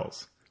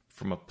 spells.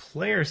 From a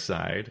player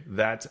side,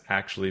 that's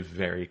actually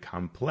very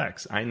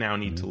complex. I now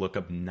need to look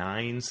up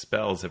 9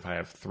 spells if I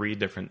have 3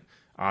 different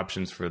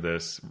options for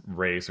this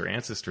race or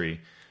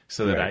ancestry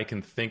so that I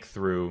can think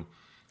through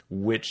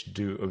which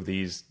of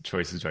these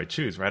choices do I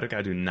choose, right? I got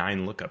to do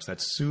 9 lookups.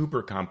 That's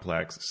super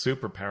complex,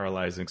 super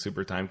paralyzing,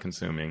 super time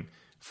consuming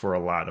for a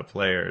lot of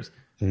players.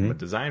 From a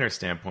designer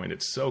standpoint,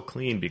 it's so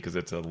clean because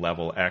it's a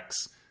level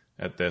X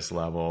at this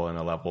level and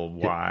a level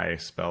Y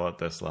spell at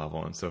this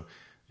level. And so,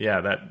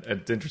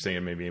 it's interesting.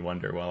 It made me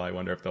wonder, I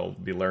wonder if they'll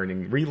be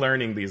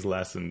relearning these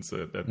lessons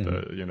at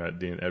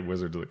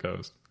Wizards of the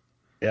Coast.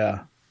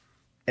 Yeah.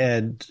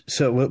 And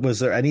so, was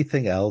there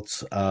anything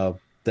else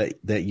that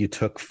you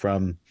took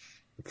from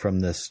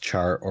this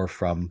chart or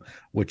from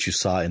what you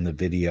saw in the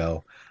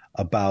video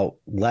about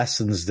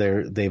lessons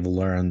they've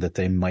learned that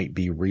they might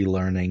be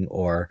relearning?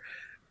 Or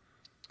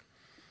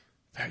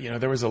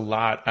there was a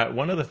lot.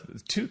 One of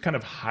the two kind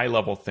of high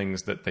level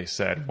things that they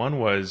said, one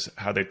was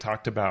how they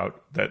talked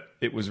about that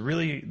it was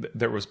really,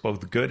 there was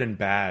both good and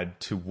bad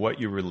to what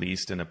you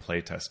released in a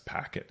playtest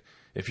packet.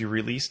 If you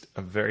released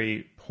a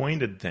very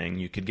pointed thing,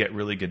 you could get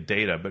really good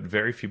data, but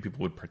very few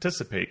people would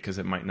participate because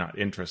it might not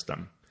interest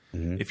them.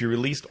 Mm-hmm. If you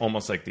released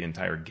almost like the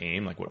entire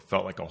game, like what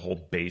felt like a whole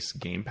base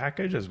game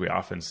package, as we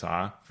often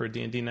saw for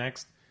D&D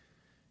Next,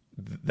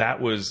 that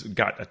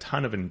got a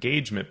ton of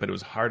engagement, but it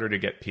was harder to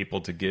get people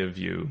to give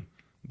you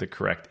the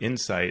correct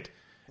insight,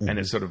 mm-hmm. and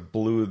it sort of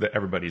blew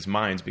everybody's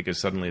minds because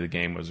suddenly the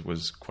game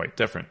was quite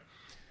different.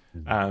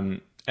 Mm-hmm.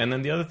 And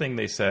then the other thing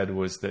they said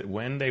was that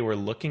when they were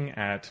looking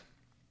at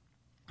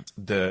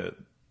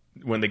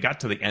when they got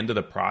to the end of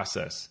the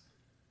process,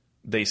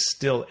 they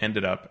still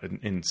ended up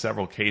in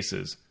several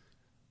cases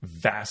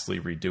vastly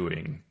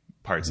redoing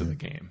parts mm-hmm. of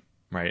the game,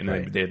 right?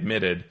 And they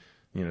admitted,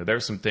 there were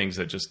some things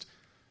that just,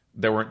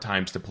 there weren't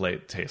times to play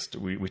test.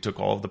 We took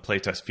all of the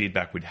playtest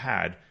feedback we'd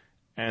had,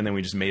 and then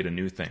we just made a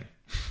new thing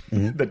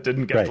mm-hmm. that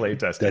didn't get play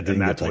tested,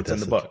 and that's what's in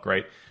the book,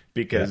 right?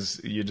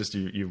 Because you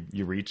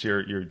reach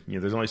your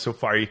there's only so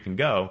far you can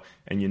go,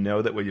 and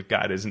that what you've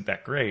got isn't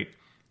that great,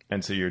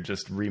 and so you're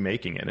just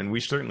remaking it. And we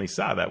certainly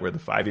saw that where the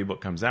 5e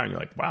book comes out, and you're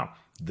like, wow,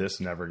 this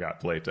never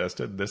got play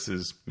tested. This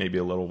is maybe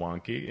a little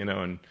wonky,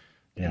 and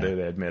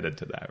they admitted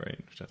to that, right?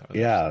 Which I thought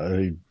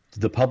was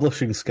the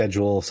publishing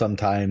schedule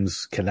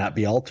sometimes cannot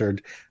be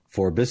altered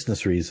for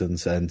business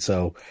reasons, and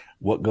so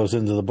what goes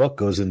into the book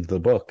goes into the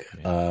book.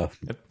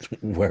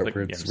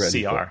 Wherever it's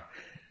ready.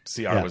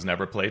 CR was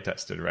never play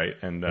tested, right?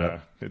 And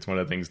it's one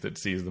of the things that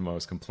sees the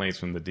most complaints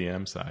from the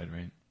DM side,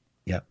 right?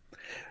 Yep.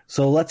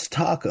 So let's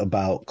talk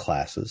about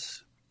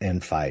classes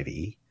and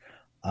 5e.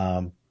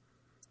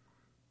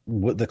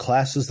 What the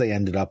classes they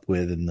ended up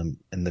with in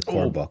the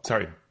core book.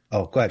 Sorry.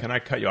 Oh, go ahead. Can I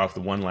cut you off?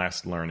 The one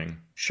last learning.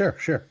 Sure.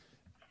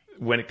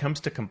 When it comes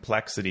to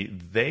complexity,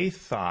 they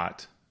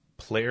thought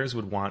players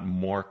would want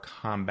more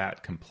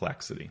combat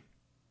complexity.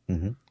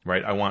 Mm-hmm.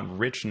 Right? I want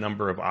rich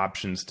number of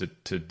options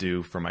to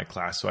do for my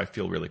class, so I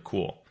feel really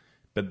cool.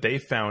 But they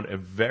found a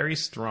very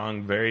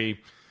strong,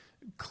 very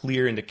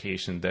clear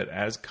indication that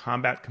as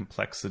combat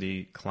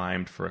complexity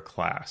climbed for a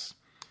class,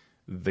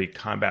 the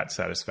combat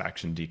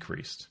satisfaction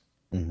decreased.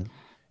 Mm-hmm.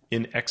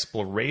 In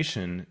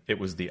exploration, it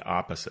was the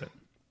opposite.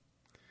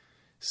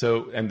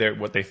 So, and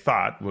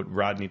what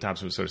Rodney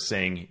Thompson was sort of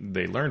saying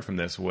they learned from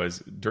this was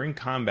during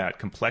combat,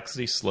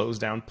 complexity slows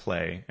down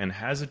play and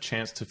has a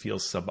chance to feel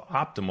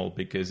suboptimal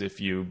because if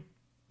you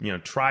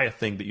try a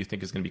thing that you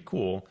think is going to be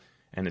cool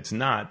and it's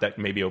not, that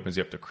maybe opens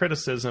you up to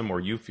criticism or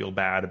you feel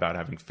bad about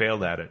having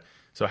failed at it.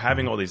 So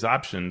having all these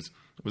options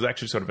was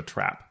actually sort of a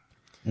trap.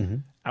 Mm-hmm.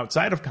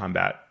 Outside of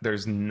combat,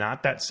 there's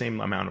not that same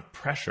amount of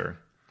pressure.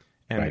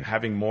 And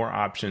having more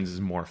options is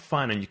more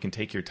fun, and you can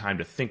take your time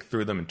to think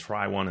through them and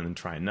try one and then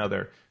try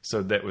another.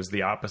 So that was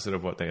the opposite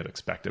of what they had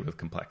expected with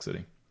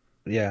complexity.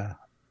 Yeah,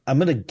 I'm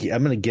gonna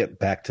get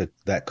back to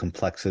that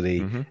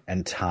complexity mm-hmm.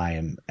 and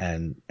time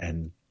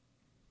and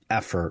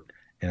effort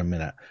in a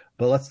minute.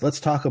 But let's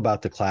talk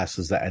about the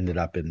classes that ended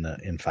up in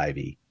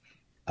 5e,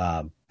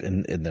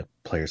 in the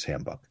player's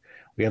handbook.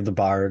 We have the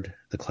bard,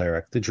 the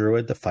cleric, the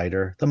druid, the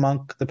fighter, the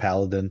monk, the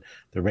paladin,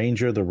 the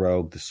ranger, the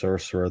rogue, the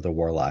sorcerer, the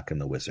warlock, and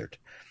the wizard.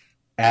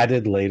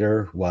 Added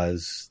later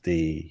was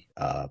the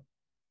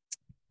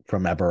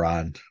from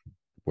Eberron.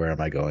 Where am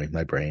I going?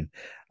 My brain.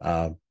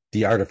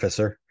 The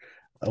artificer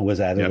was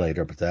added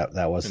later, but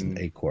that wasn't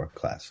a core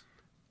class.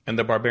 And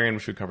the barbarian,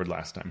 which we covered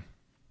last time.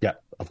 Yeah,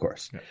 of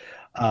course.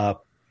 Yeah.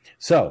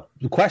 So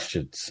the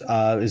questions: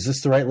 is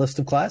this the right list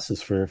of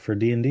classes for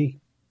D&D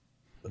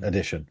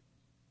edition?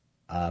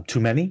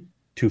 Too many?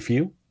 Too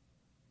few?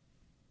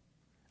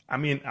 I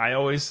mean,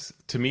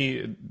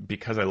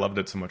 because I loved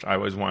it so much, I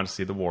always wanted to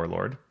see the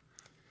warlord.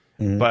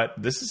 Mm-hmm.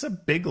 But this is a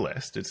big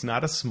list. It's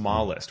not a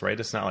small list, right?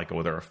 It's not like,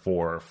 there are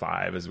 4 or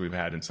 5 as we've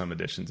had in some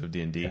editions of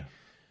D&D. Yeah.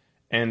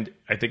 And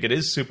I think it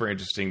is super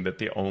interesting that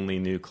the only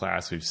new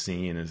class we've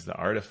seen is the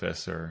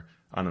artificer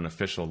on an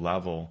official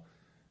level.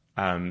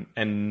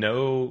 And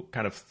no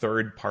kind of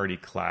third-party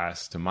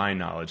class, to my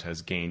knowledge,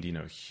 has gained,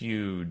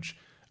 huge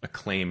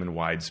acclaim and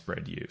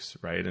widespread use,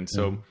 right? And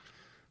so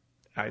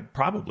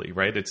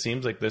right? It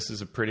seems like this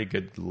is a pretty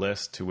good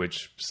list to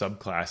which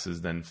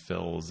subclasses then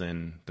fills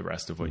in the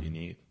rest of what you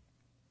need.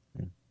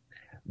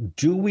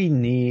 Do we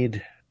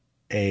need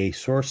a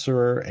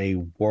sorcerer, a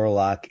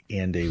warlock,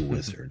 and a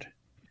wizard?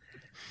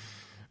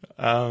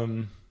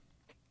 I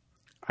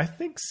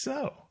think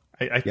so.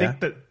 I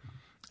think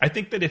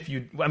that if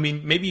you,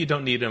 maybe you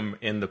don't need them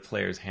in the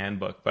player's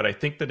handbook, but I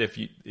think that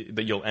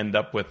you'll end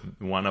up with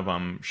one of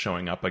them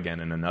showing up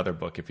again in another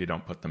book if you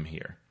don't put them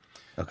here.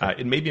 Okay.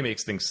 It maybe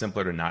makes things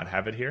simpler to not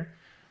have it here.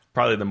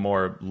 probably the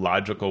more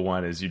logical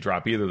one is you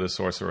drop either the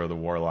sorcerer or the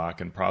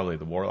warlock, and probably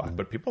the warlock.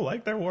 But people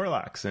like their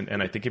warlocks,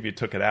 and I think if you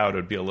took it out, it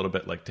would be a little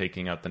bit like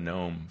taking out the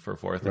gnome for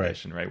 4th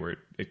edition, right? Where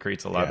it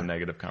creates a lot of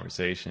negative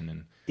conversation.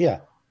 And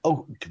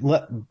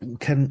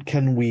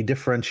can we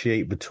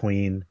differentiate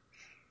between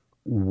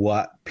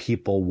what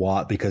people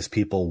want because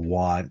people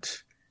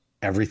want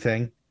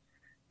everything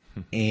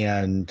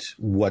and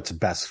what's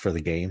best for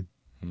the game?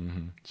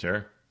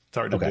 Sure, it's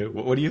hard to do.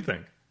 What do you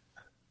think?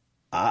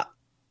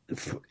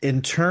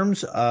 In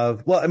terms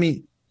of, well, I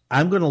mean,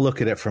 I'm going to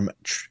look at it from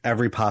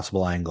every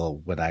possible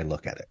angle when I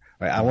look at it,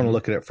 right? I want to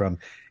look at it from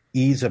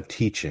ease of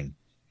teaching.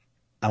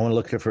 I want to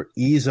look at it for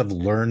ease of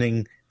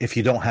learning if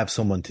you don't have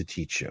someone to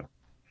teach you.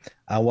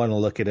 I want to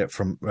look at it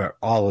from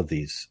all of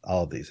these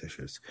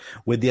issues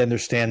with the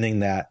understanding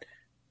that,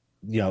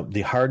 you know,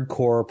 the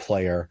hardcore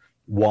player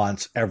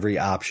wants every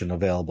option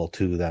available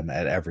to them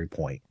at every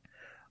point.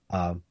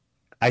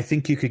 I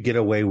think you could get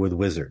away with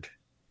wizard.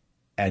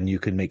 And you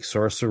can make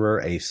sorcerer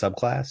a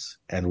subclass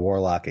and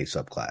warlock a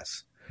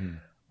subclass.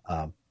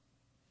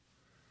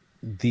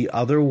 The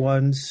other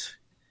ones,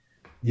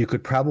 you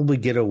could probably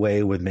get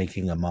away with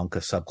making a monk a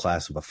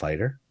subclass of a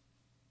fighter.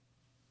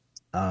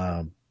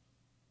 You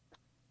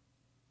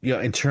know,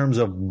 in terms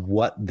of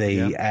what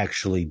they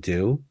actually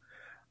do,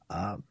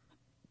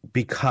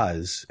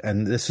 because,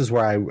 and this is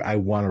where I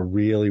want to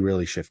really,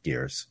 really shift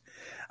gears.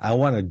 I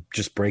want to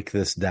just break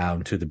this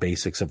down to the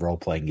basics of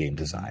role-playing game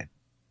design.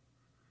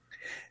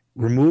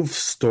 Remove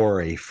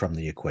story from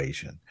the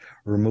equation,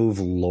 remove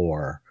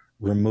lore,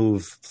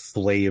 remove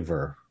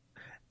flavor.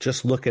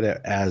 Just look at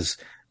it as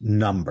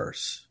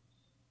numbers,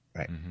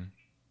 right?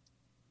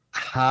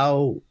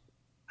 How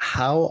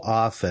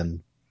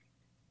often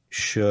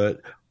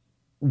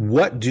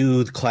what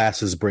do the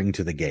classes bring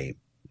to the game,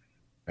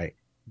 right?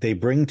 They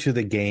bring to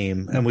the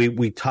game, and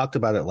we talked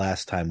about it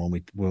last time when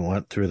we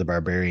went through the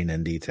barbarian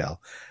in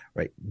detail,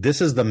 right?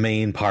 This is the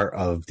main part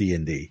of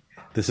D&D.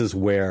 This is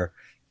where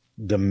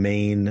the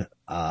main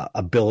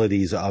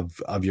abilities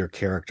of your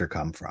character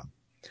come from.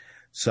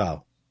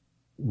 So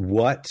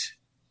what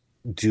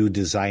do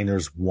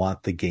designers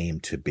want the game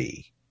to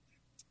be?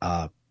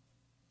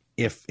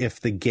 If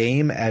the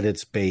game at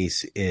its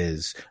base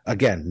is,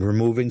 again,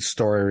 removing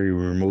story,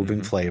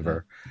 removing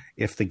flavor,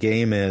 if the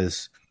game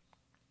is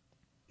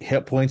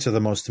hit points are the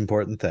most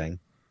important thing,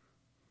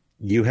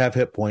 you have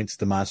hit points,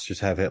 the monsters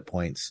have hit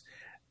points,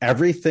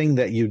 everything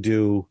that you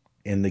do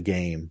in the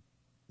game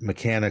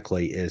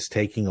mechanically is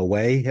taking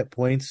away hit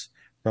points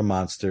from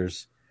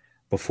monsters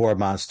before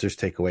monsters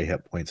take away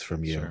hit points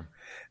from you. Sure.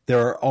 There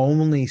are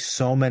only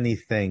so many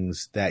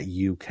things that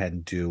you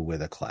can do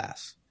with a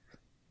class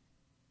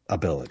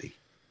ability.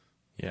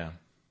 Yeah.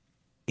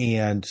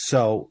 And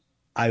so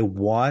I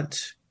want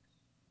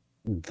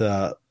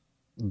the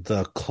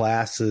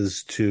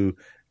classes to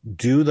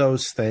do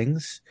those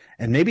things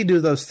and maybe do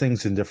those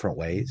things in different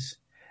ways,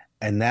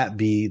 and that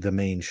be the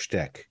main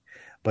shtick.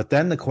 But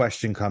then the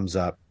question comes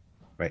up,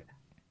 right?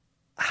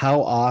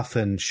 How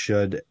often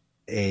should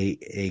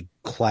a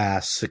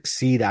class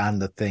succeed on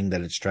the thing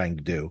that it's trying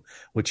to do,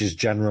 which is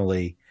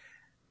generally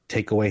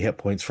take away hit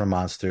points from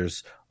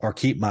monsters or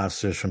keep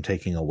monsters from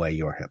taking away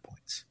your hit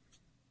points?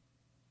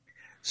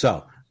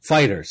 So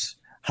fighters,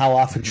 how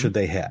often should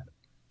they hit?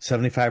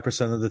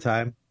 75% of the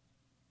time?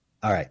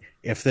 All right.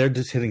 If they're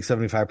just hitting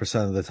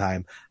 75% of the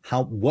time,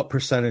 what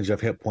percentage of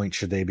hit points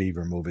should they be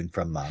removing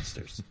from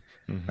monsters?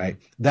 Right.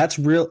 That's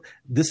real.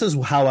 This is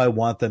how I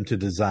want them to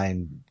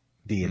design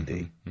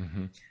D&D.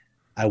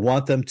 I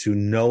want them to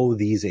know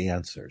these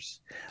answers.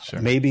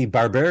 Sure. Maybe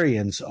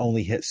barbarians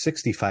only hit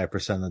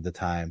 65% of the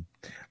time,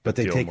 but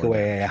they take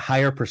away a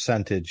higher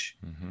percentage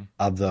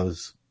of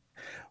those.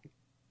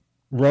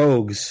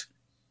 Rogues,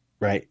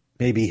 right,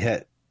 maybe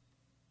hit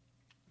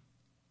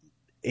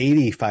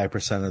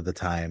 85% of the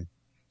time,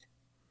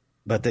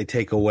 but they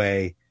take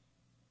away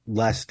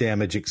less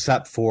damage,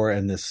 except for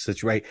in this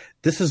situation. Right?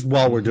 This is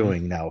what we're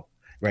doing now,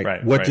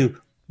 right?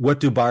 What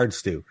do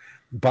bards do?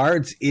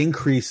 Bards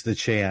increase the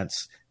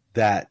chance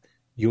that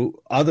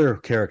other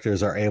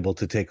characters are able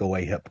to take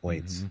away hit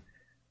points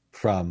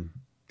from,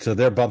 so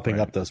they're bumping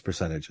up those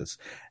percentages,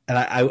 and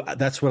I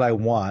that's what I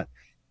want.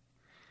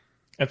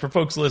 And for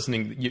folks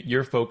listening,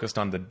 you're focused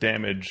on the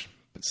damage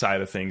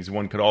side of things.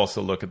 One could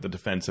also look at the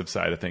defensive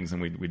side of things,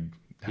 and we'd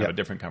have a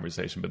different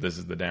conversation, but this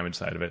is the damage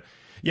side of it.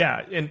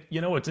 Yeah, and you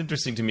know what's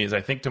interesting to me is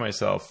I think to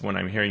myself when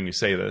I'm hearing you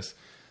say this,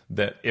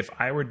 that if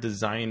I were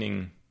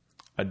designing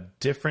a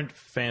different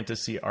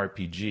fantasy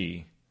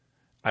RPG,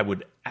 I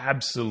would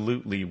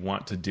absolutely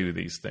want to do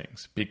these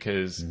things,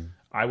 because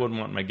I would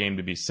want my game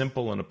to be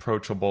simple and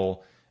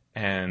approachable,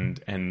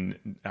 and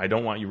I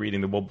don't want you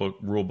reading the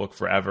rule book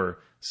forever.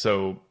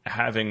 So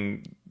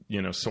having,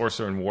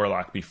 sorcerer and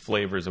warlock be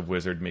flavors of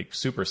wizard makes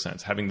super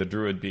sense. Having the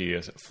druid be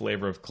a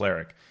flavor of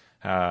cleric,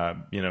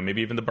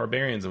 maybe even the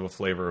barbarians of a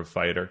flavor of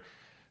fighter,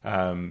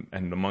 and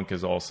the monk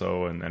is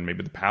also, and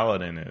maybe the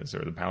paladin is,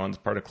 or the paladin's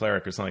part of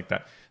cleric or something like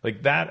that.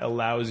 Like that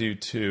allows you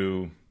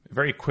to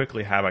very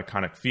quickly have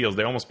iconic feels.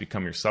 They almost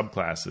become your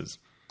subclasses,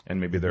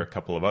 and maybe there are a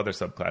couple of other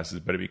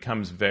subclasses, but it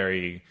becomes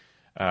very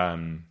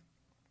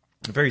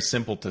very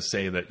simple to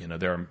say that,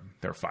 there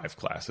are 5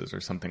 classes or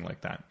something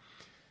like that.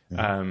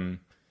 Mm-hmm.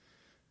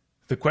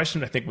 The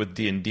question I think with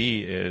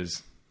D&D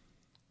is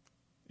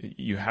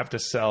you have to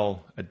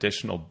sell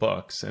additional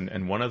books.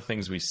 And one of the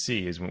things we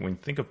see is when we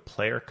think of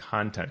player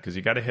content, because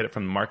you got to hit it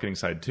from the marketing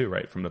side too,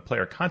 right? From the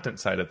player content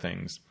side of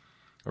things,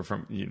 or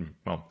from,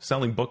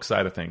 selling book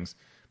side of things,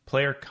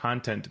 player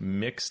content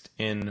mixed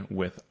in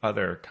with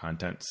other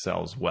content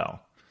sells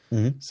well.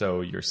 Mm-hmm.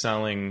 So you're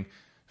selling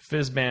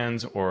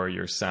Fizzbands, or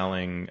you're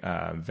selling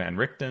Van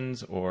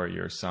Richtens, or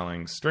you're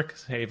selling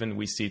Strixhaven.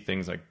 We see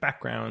things like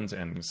backgrounds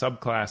and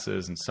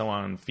subclasses and so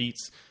on.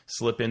 Feats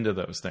slip into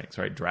those things,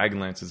 right?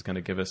 Dragonlance is going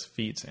to give us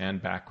feats and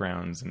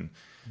backgrounds. And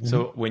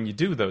so when you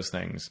do those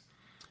things,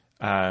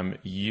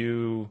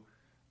 you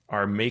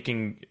are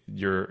making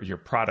your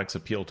products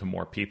appeal to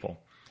more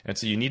people. And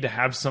so you need to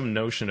have some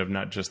notion of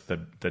not just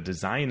the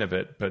design of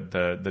it, but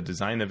the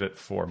design of it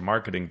for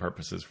marketing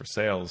purposes, for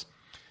sales.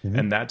 Mm-hmm.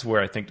 And that's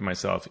where I think to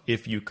myself,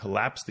 if you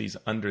collapse these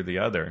under the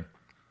other,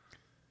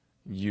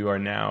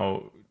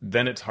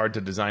 then it's hard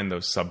to design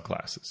those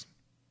subclasses.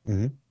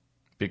 Mm-hmm.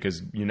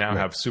 Because you now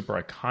have super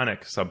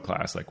iconic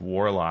subclass like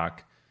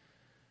Warlock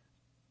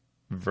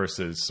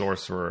versus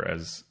Sorcerer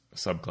as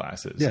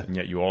subclasses. Yeah. And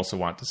yet you also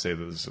want to say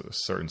there's a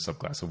certain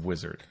subclass of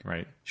Wizard,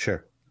 right?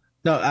 Sure.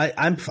 No,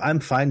 I'm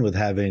fine with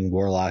having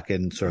Warlock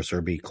and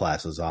Sorcerer be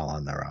classes all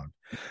on their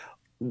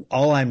own.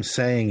 All I'm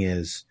saying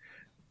is,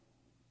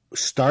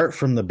 start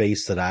from the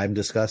base that I'm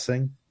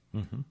discussing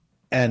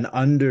and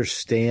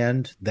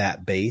understand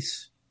that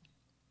base.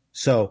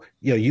 So,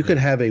 you could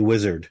have a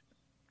wizard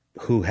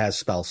who has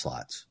spell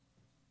slots,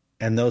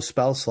 and those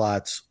spell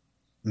slots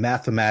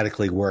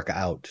mathematically work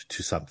out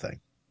to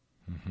something,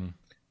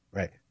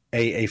 right?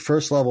 A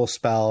first level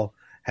spell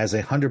has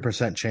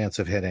 100% chance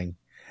of hitting,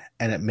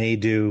 and it may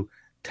do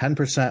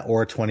 10%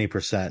 or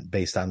 20%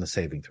 based on the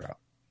saving throw.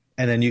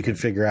 And then you can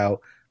figure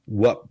out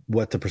what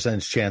the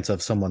percentage chance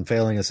of someone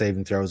failing a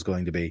saving throw is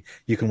going to be.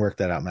 You can work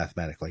that out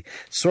mathematically.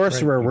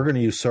 Sorcerer, we're going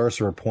to use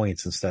sorcerer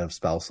points instead of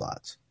spell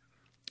slots.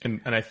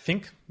 And I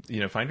think,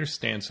 if I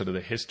understand sort of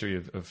the history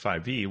of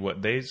 5e,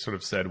 what they sort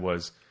of said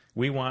was,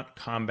 we want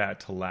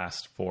combat to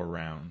last 4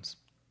 rounds,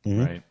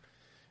 right?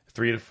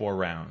 3 to 4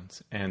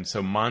 rounds. And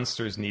so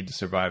monsters need to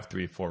survive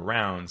 3 to 4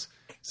 rounds.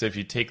 So if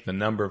you take the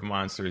number of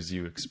monsters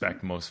you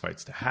expect most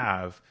fights to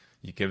have,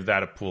 you give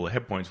that a pool of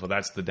hit points. Well,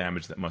 that's the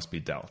damage that must be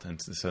dealt. And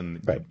so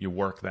you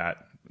work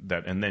that,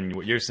 and then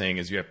what you're saying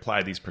is you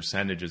apply these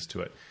percentages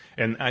to it.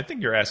 And I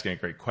think you're asking a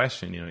great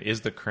question.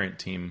 Is the current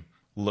team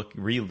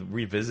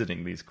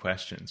revisiting these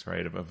questions,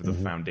 right, of the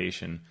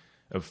foundation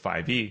of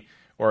 5e,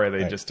 or are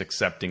they just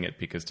accepting it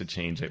because to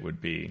change it would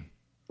be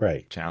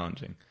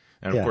challenging?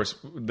 And of course,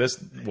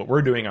 what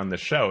we're doing on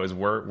this show is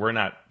we're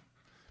not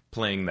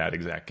playing that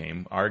exact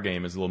game. Our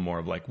game is a little more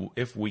of like,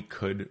 if we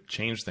could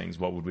change things,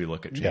 what would we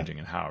look at changing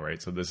and how,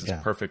 right? So this is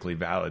perfectly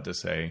valid to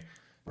say,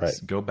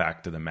 go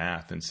back to the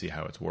math and see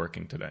how it's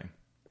working today.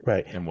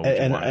 Right. And what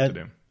we want it to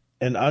do.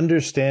 And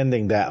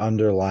understanding that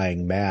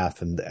underlying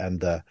math and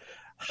the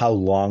how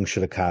long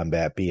should a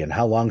combat be and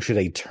how long should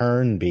a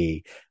turn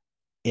be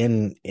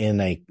in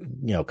a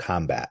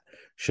combat?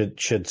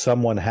 Should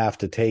someone have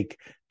to take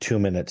 2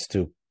 minutes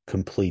to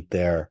complete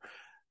their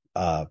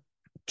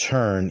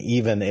turn,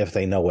 even if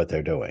they know what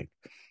they're doing,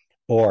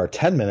 or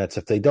 10 minutes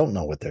if they don't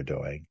know what they're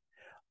doing?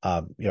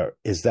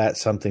 Is that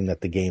something that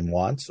the game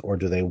wants, or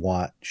do they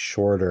want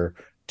shorter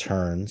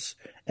turns?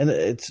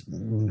 And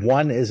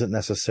one isn't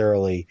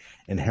necessarily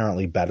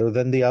inherently better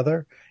than the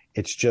other.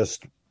 It's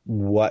just,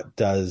 what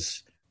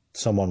does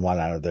someone want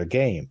out of their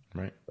game?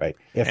 Right.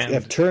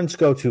 If turns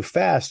go too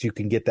fast, you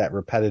can get that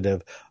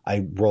repetitive,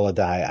 I roll a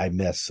die, I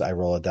miss, I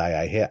roll a die,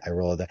 I hit, I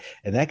roll a die,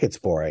 and that gets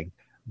boring.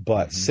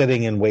 But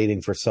sitting and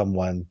waiting for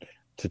someone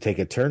to take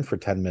a turn for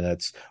 10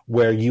 minutes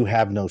where you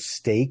have no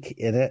stake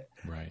in it.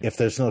 Right. If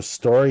there's no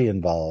story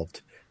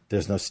involved,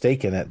 there's no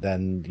stake in it,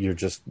 then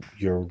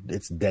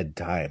it's dead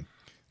time.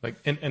 Like,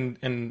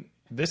 and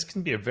this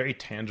can be a very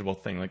tangible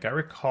thing. Like, I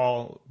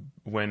recall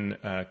when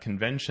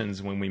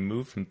conventions, when we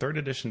moved from 3rd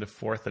edition to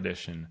 4th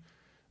edition,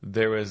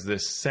 there was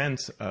this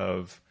sense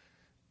of,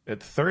 at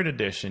 3rd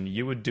edition,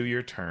 you would do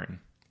your turn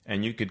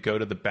and you could go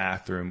to the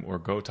bathroom or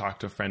go talk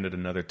to a friend at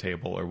another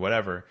table or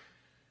whatever,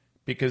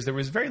 because there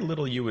was very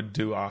little you would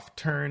do off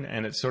turn,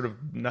 and it sort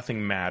of,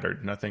 nothing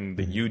mattered. Nothing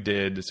that you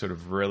did sort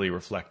of really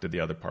reflected the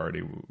other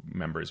party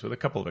members, with a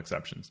couple of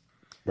exceptions.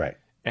 Right.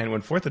 And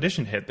when 4th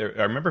edition hit,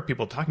 I remember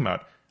people talking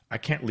about, I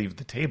can't leave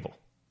the table.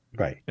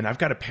 Right. And I've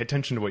got to pay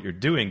attention to what you're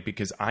doing,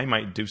 because I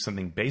might do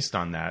something based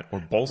on that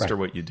or bolster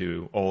what you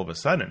do all of a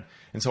sudden.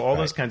 And so all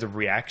those kinds of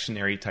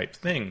reactionary type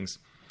things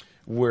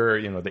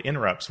where, the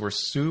interrupts were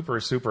super,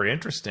 super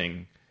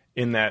interesting,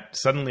 in that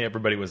suddenly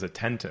everybody was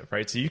attentive,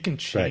 right? So you can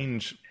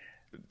change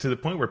to the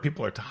point where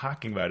people are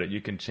talking about it. You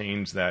can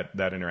change that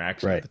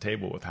interaction at the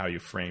table with how you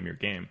frame your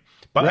game.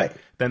 But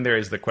then there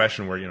is the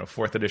question where,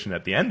 4th edition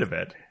at the end of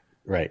it.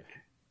 Right.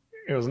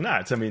 It was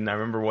nuts. I mean, I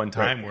remember one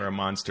time where a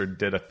monster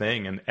did a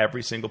thing and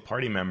every single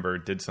party member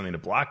did something to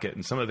block it.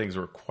 And some of the things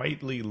were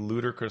quite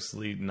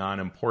ludicrously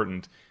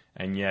non-important.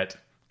 and yet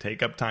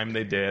take up time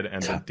they did,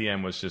 and the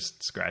DM was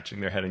just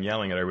scratching their head and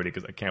yelling at everybody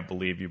because I can't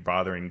believe you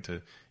bothering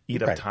to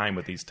eat up time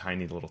with these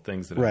tiny little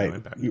things that have no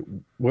impact.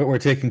 We're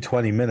taking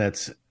 20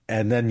 minutes,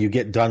 and then you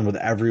get done with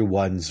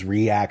everyone's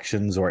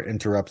reactions or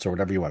interrupts or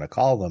whatever you want to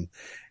call them,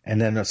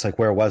 and then it's like,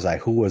 where was I?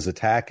 Who was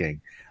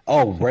attacking?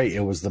 Oh, right,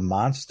 it was the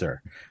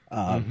monster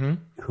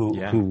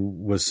who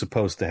was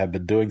supposed to have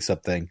been doing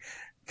something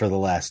for the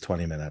last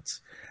 20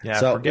 minutes. Yeah,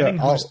 so, forgetting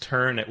whose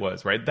turn it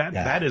was, right?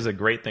 That is a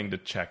great thing to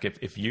check.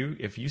 If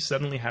you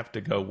suddenly have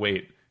to go,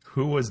 wait,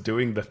 who was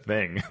doing the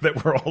thing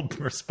that we're all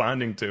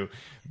responding to?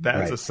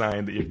 That's a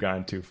sign that you've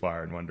gone too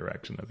far in one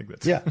direction. I think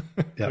that's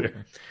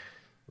clear.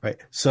 Right.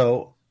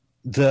 So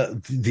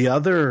the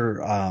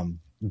other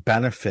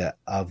benefit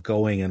of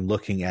going and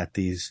looking at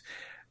these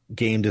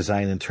game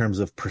design in terms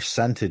of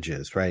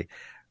percentages, right?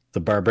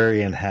 The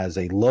barbarian has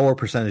a lower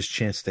percentage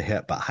chance to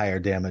hit, but higher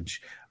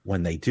damage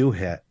when they do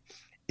hit,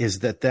 is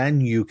that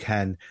then you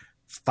can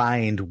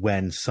find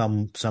when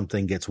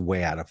something gets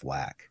way out of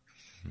whack.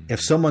 Mm-hmm.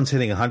 If someone's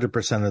hitting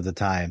 100% of the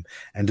time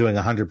and doing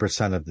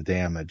 100% of the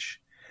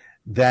damage,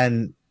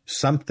 then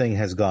something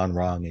has gone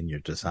wrong in your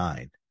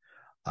design.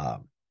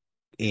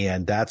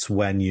 And that's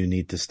when you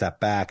need to step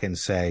back and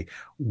say,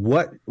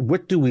 what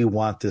do we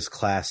want this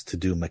class to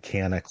do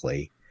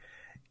mechanically?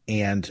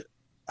 And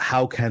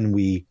how can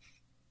we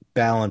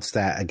balance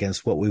that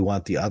against what we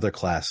want the other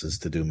classes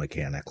to do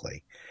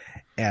mechanically?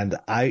 And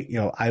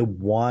I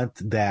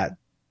want that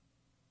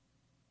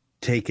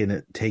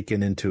taken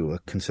into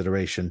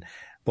consideration,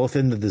 both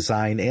in the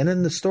design and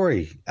in the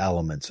story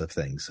elements of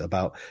things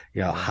about,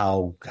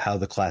 how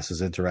the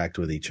classes interact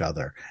with each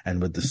other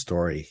and with the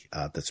story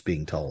that's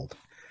being told.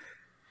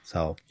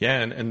 So, yeah.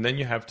 And then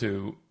you have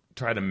to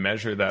try to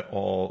measure that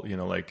all,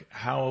 like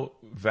how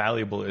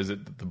valuable is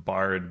it that the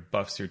bard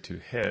buffs your to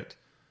hit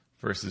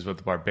versus what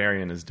the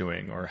barbarian is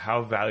doing? Or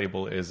how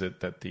valuable is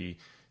it that the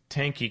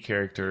tanky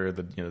character,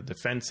 the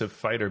defensive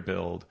fighter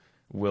build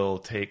will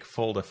take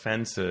full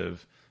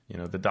defensive,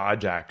 the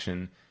dodge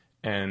action,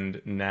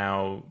 and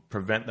now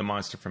prevent the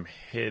monster from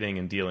hitting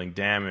and dealing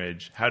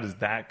damage? How does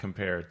that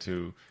compare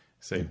to,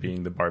 say,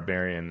 being the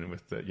barbarian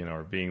with the,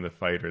 or being the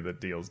fighter that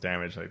deals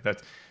damage? Like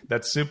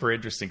that's super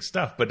interesting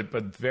stuff, but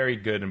very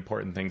good,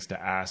 important things to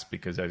ask,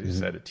 because as you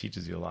said, it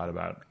teaches you a lot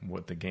about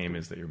what the game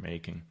is that you're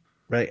making.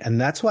 Right.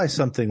 And that's why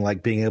something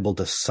like being able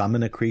to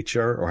summon a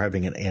creature or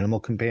having an animal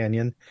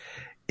companion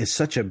is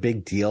such a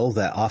big deal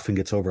that often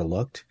gets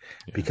overlooked,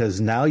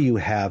 because now you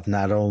have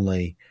not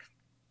only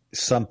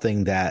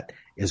something that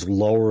is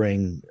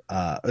lowering,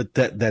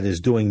 that is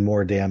doing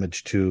more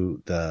damage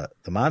to the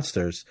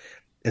monsters,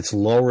 it's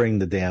lowering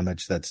the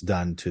damage that's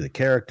done to the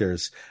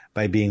characters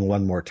by being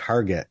one more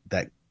target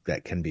that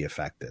can be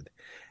affected.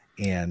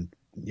 And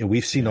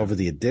we've seen over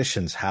the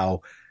editions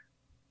how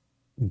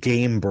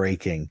game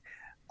breaking,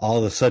 all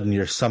of a sudden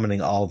you're summoning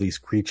all these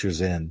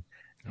creatures in,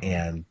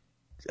 and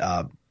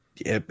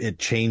it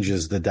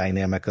changes the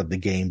dynamic of the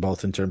game,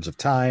 both in terms of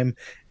time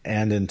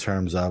and in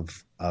terms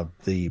of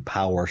the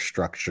power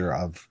structure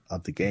of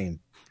the game.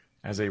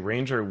 As a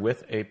ranger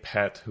with a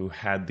pet who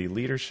had the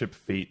leadership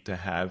feat to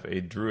have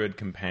a druid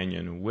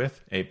companion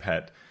with a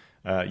pet,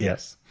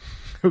 yes,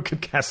 who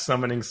could cast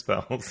summoning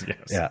spells,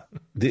 yes. Yeah,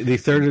 the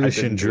third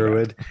edition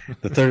druid,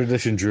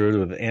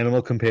 with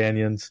animal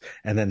companions,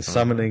 and then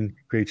summoning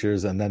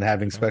creatures, and then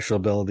having special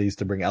abilities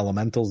to bring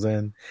elementals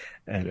in,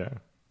 and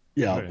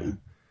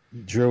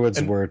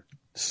druids were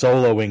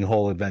soloing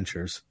whole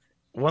adventures.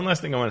 One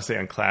last thing I want to say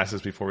on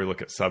classes before we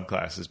look at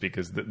subclasses,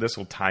 because this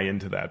will tie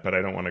into that, but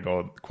I don't want to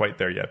go quite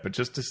there yet. But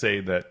just to say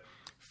that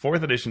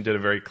 4th edition did a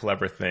very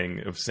clever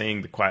thing of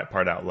saying the quiet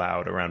part out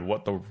loud around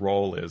what the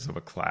role is of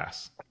a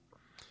class.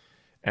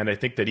 And I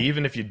think that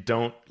even if you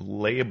don't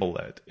label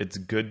it, it's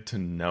good to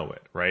know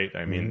it, right?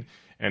 I mean,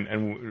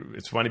 and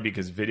it's funny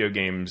because video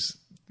games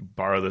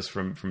borrow this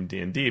from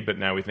D&D, but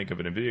now we think of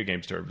it in video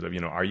games terms of,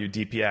 are you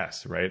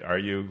DPS, right? Are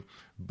you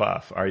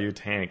buff? Are you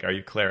tank? Are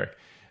you cleric?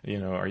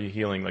 Are you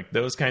healing? Like,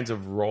 those kinds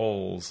of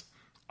roles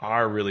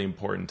are really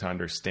important to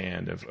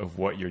understand of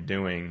what you're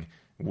doing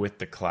with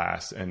the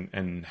class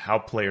and how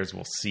players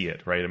will see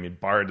it, right? I mean,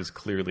 Bard is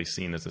clearly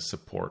seen as a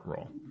support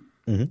role,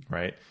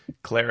 right?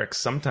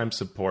 Clerics sometimes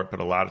support,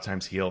 but a lot of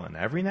times heal, and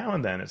every now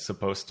and then it's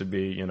supposed to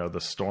be, the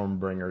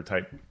Stormbringer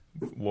type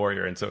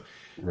warrior. And so,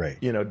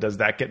 does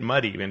that get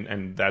muddy?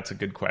 And that's a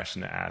good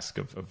question to ask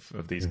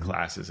of these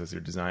classes as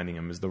you're designing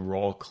them. Is the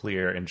role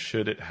clear, and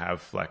should it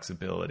have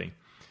flexibility?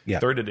 Yeah.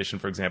 3rd edition,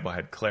 for example,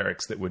 had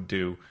clerics that would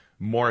do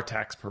more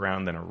attacks per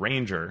round than a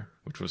ranger,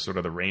 which was sort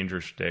of the ranger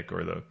shtick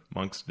or the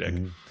monk shtick.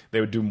 They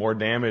would do more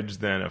damage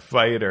than a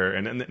fighter,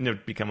 and then it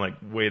would become like,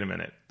 wait a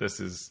minute, this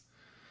is,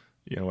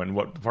 and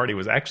what the party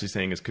was actually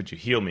saying is, could you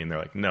heal me? And they're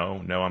like,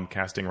 no, I'm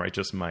casting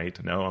Righteous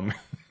Might. No, I'm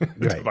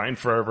Divine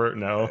Fervor.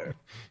 No.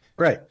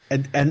 Right.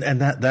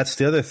 And that's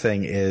the other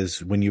thing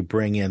is when you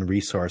bring in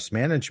resource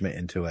management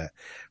into it,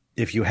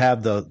 if you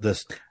have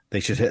this, they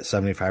should hit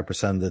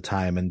 75% of the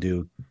time and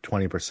do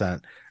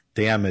 20%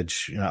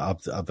 damage,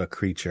 of a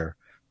creature,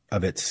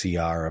 of its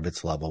CR, of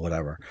its level,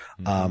 whatever.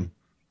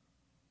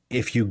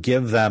 If you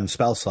give them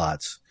spell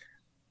slots,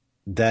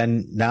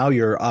 then now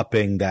you're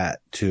upping that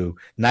to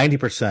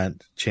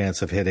 90%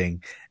 chance of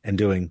hitting and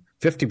doing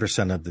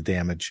 50% of the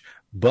damage,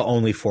 but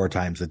only 4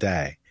 times a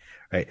day,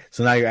 right?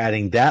 So now you're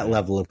adding that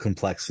level of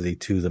complexity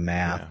to the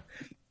math,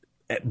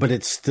 but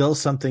it's still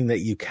something that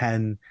you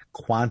can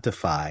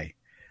quantify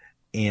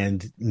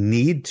and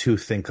need to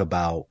think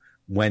about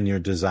when you're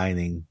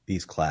designing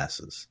these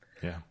classes.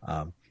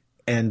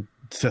 And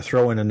to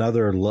throw in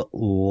another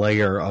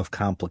layer of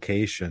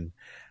complication,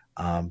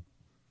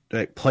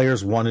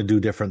 players want to do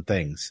different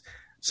things.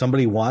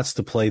 Somebody wants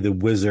to play the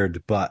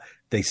wizard, but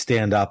they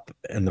stand up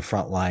in the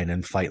front line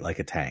and fight like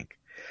a tank.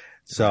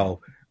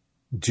 So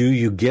do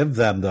you give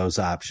them those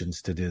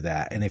options to do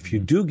that? And if you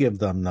do give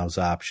them those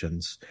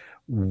options,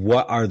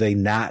 what are they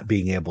not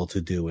being able to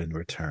do in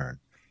return?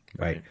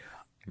 Right.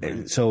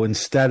 So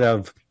instead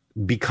of,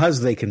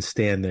 because they can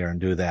stand there and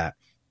do that,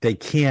 they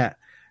can't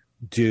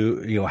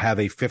have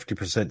a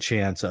 50%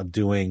 chance of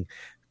doing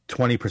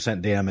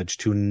 20% damage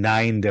to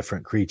 9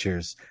 different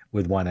creatures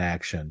with one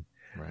action.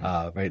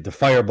 Right. The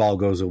fireball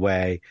goes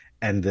away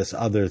and this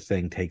other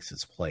thing takes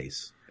its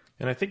place.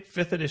 And I think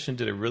 5th edition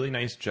did a really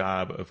nice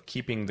job of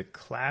keeping the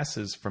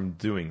classes from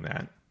doing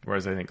that,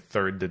 whereas I think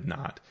 3rd did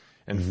not.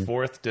 And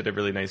 4th did a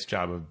really nice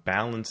job of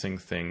balancing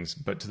things,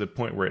 but to the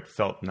point where it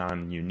felt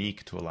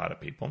non-unique to a lot of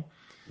people.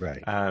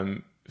 Right.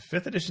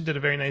 5th edition did a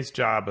very nice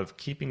job of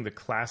keeping the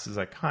classes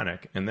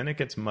iconic, and then it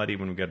gets muddy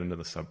when we get into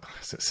the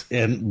subclasses.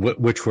 And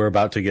which we're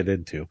about to get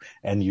into.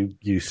 And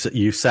you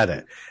said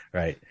it,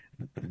 right?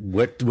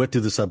 What do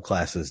the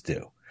subclasses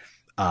do?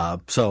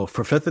 So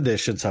for 5th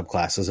edition,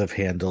 subclasses have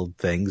handled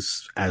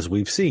things as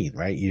we've seen,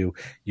 right? You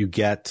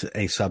get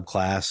a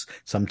subclass.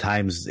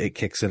 Sometimes it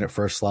kicks in at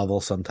 1st level,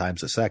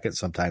 sometimes at 2nd,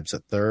 sometimes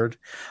at 3rd.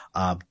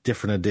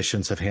 Different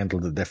editions have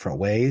handled it different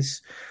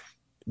ways,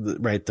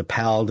 right? The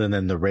Paladin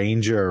and the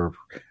Ranger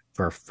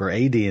for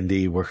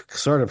AD&D were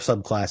sort of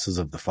subclasses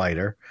of the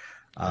fighter.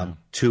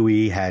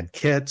 2E had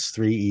kits,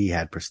 3E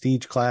had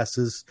prestige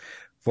classes,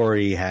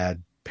 4E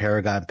had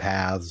Paragon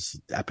Paths,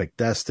 Epic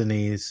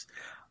Destinies.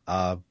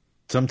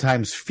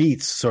 Sometimes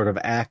feats sort of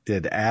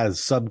acted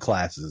as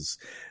subclasses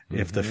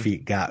if the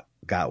feat got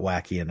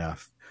wacky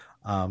enough.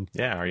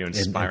 Are you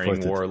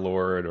Inspiring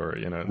Warlord or,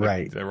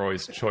 right. There were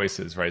always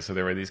choices, right? So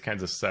there were these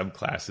kinds of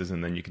subclasses,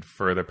 and then you could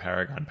further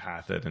Paragon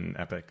Path it and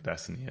Epic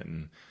Destiny it.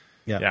 And,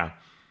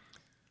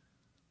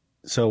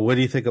 So what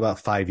do you think about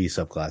 5e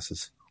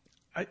subclasses?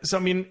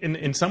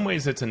 In some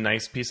ways, it's a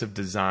nice piece of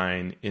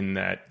design in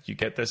that you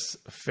get this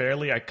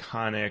fairly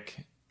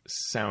iconic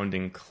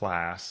sounding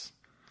class,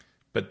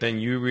 but then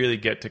you really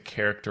get to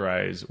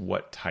characterize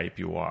what type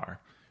you are,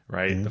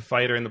 right? The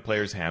fighter in the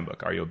player's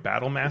handbook. Are you a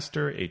battle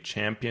master, a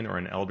champion, or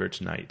an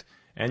eldritch knight?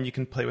 And you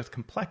can play with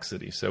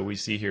complexity. So we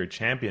see here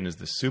champion is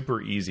the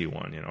super easy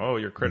one.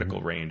 Your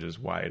critical range is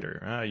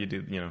wider. You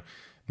do,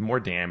 more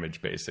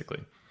damage,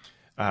 basically.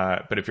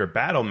 But if you're a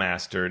battle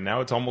master,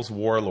 now it's almost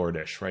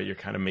warlordish, right? You're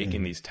kind of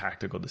making these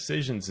tactical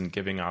decisions and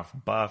giving off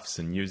buffs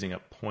and using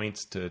up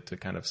points to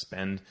kind of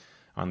spend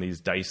on these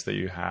dice that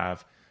you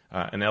have.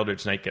 An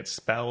Eldritch Knight gets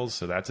spells,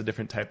 so that's a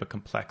different type of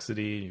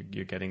complexity.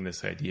 You're getting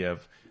this idea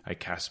of I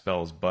cast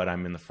spells, but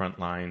I'm in the front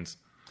lines.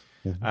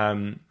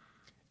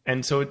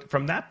 And so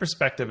from that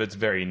perspective, it's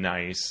very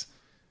nice.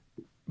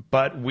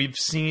 But we've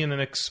seen an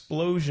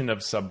explosion of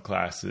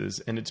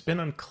subclasses, and it's been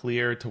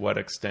unclear to what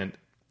extent.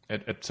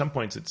 At some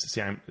points, it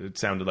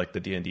sounded like the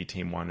D&D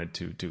team wanted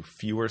to do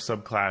fewer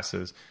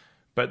subclasses,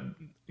 but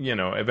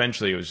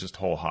eventually it was just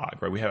whole hog,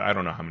 right? I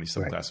don't know how many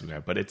subclasses we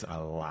have, but it's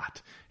a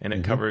lot, and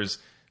it covers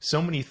so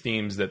many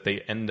themes that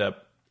they end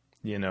up,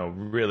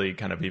 really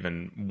kind of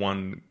even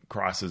one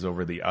crosses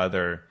over the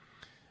other,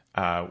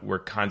 where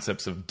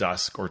concepts of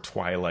dusk or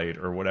twilight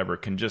or whatever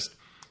can just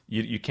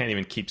you can't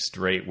even keep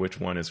straight which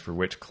one is for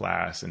which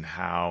class and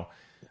how.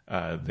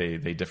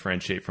 They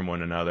differentiate from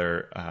one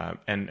another,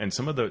 and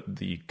some of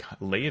the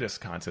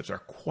latest concepts are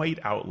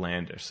quite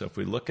outlandish. So if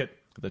we look at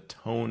the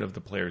tone of the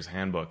player's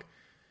handbook,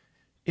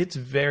 it's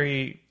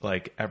very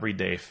like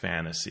everyday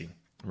fantasy,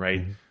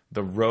 right?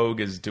 The rogue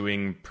is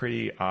doing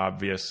pretty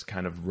obvious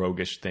kind of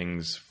roguish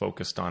things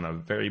focused on a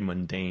very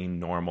mundane,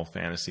 normal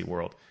fantasy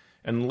world.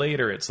 And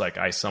later it's like,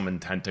 I summon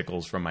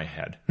tentacles from my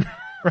head.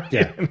 Right?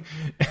 Yeah.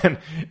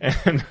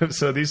 And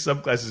so these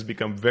subclasses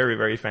become very,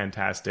 very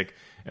fantastic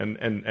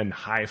and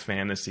high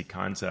fantasy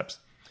concepts,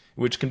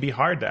 which can be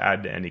hard to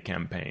add to any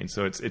campaign.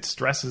 So it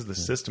stresses the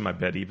system, I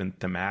bet, even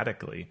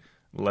thematically,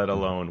 let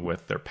alone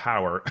with their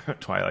power,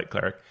 Twilight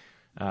Cleric,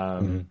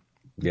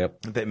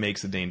 that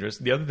makes it dangerous.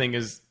 The other thing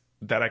is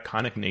that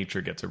iconic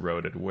nature gets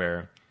eroded,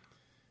 where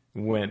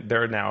when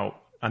there are now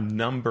a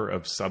number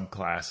of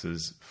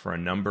subclasses for a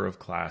number of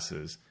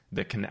classes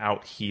that can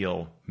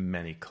out-heal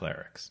many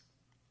clerics.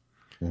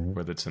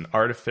 Whether it's an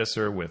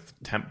artificer with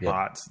temp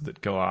bots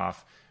that go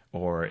off,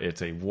 or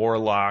it's a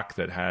warlock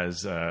that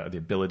has the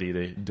ability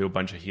to do a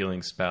bunch of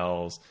healing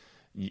spells.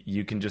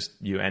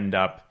 You end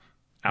up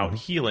out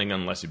healing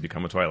unless you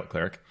become a Twilight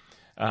Cleric.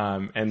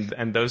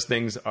 And those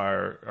things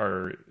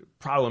are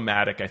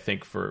problematic, I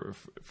think, for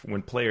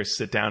when players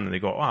sit down and they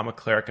go, "Oh, I'm a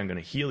cleric, I'm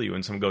going to heal you,"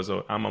 and someone goes,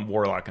 "Oh, I'm a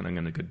warlock, and I'm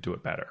going to do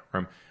it better."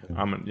 Or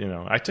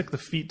I took the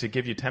feat to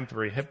give you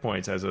temporary hit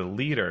points as a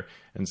leader,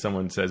 and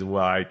someone says,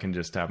 "Well, I can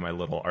just have my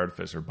little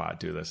artificer bot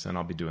do this, and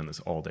I'll be doing this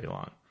all day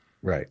long."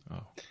 Right.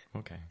 Oh,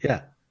 okay.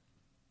 Yeah.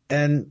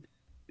 And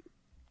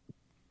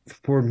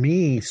for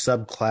me,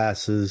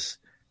 subclasses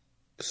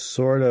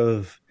sort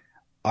of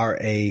are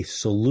a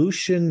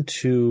solution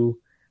to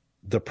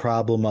the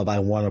problem of I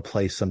want to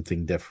play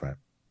something different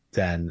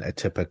than a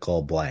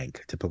typical blank,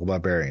 a typical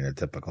barbarian, a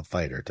typical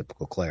fighter, a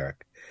typical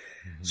cleric.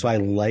 Mm-hmm. So I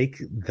like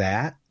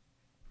that.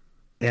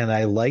 And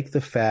I like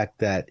the fact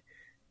that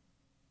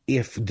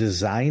if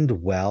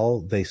designed well,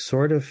 they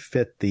sort of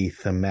fit the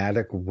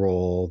thematic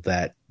role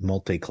that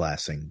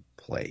multiclassing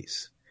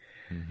plays.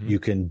 Mm-hmm. You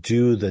can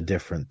do the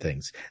different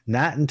things,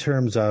 not in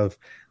terms of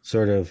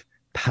sort of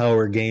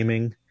power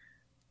gaming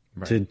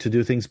to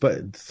do things,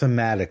 but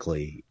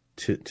thematically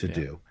to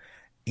do.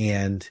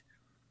 And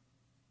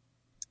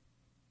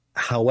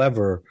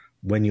however,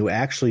 when you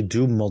actually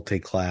do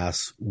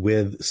multi-class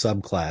with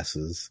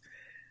subclasses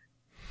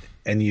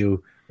and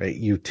you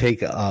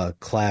take a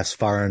class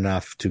far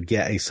enough to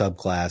get a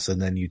subclass,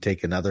 and then you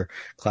take another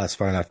class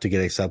far enough to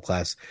get a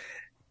subclass,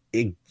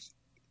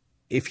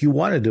 if you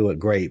want to do it,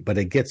 great, but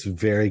it gets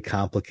very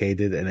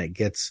complicated and it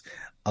gets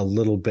a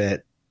little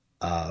bit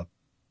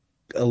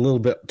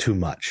too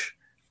much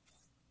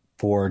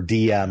for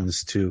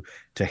DMs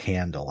to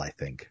handle, I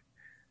think.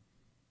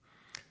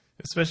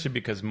 Especially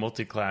because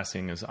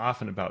multi-classing is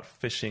often about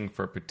fishing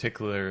for a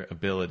particular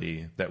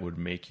ability that would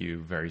make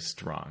you very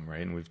strong, right?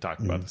 And we've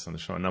talked about this on the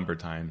show a number of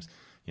times.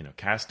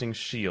 Casting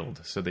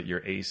shield so that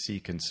your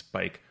AC can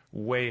spike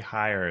way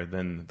higher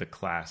than the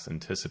class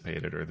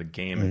anticipated or the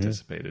game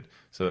anticipated,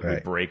 so that we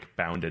break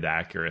bounded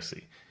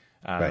accuracy.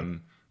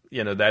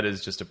 That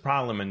is just a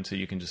problem until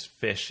you can just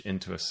fish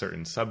into a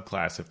certain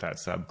subclass if that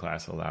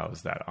subclass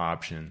allows that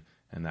option,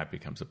 and that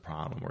becomes a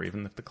problem, or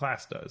even if the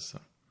class does. So.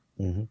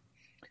 Mm-hmm.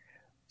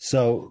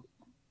 So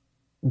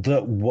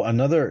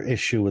another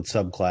issue with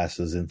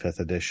subclasses in 5th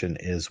edition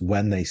is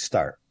when they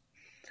start.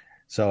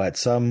 So at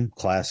some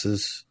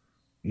classes,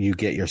 you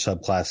get your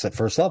subclass at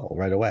first level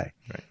right away.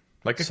 Right.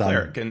 Like a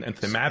cleric. And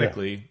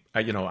thematically,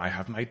 I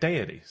have my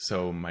deity.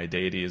 So my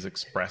deity is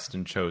expressed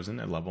and chosen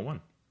at level 1.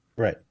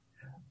 Right.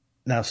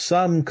 Now,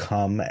 some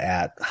come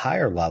at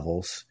higher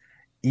levels,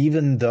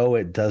 even though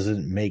it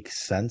doesn't make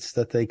sense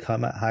that they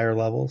come at higher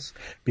levels,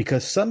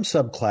 because some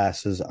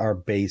subclasses are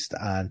based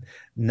on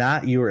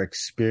not your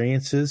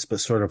experiences, but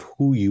sort of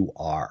who you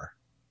are.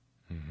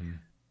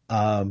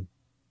 Mm-hmm.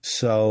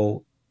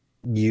 So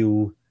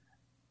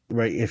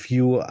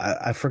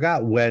I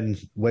forgot when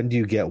do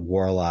you get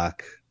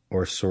warlock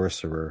or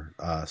sorcerer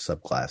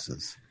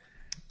subclasses?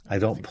 I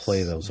don't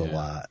play those a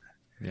lot.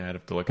 Yeah, I'd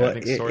have to look. I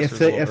think sorcerer's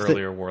a little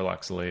earlier,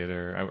 warlock's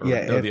later.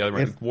 The other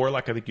one.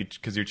 Warlock, I think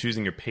because you're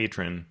choosing your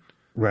patron,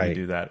 right? You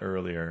do that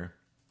earlier.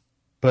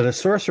 But a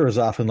sorcerer is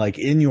often like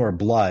in your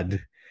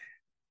blood,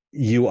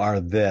 you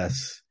are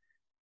this,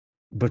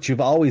 but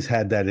you've always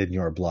had that in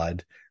your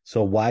blood.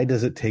 So why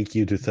does it take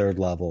you to 3rd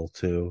level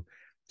to?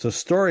 So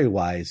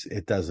story-wise,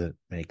 it doesn't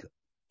make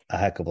a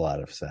heck of a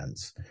lot of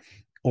sense.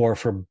 Or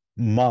for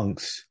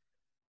monks,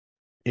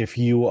 if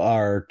you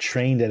are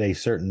trained at a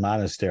certain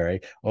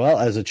monastery, well,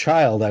 as a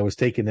child, I was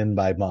taken in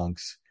by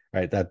monks,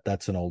 right?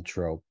 That's an old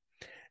trope,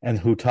 and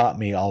who taught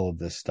me all of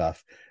this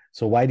stuff.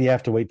 So why do you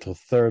have to wait till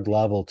 3rd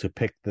level to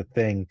pick the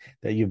thing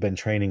that you've been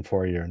training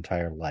for your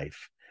entire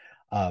life?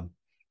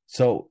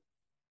 So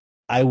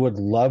I would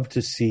love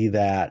to see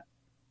that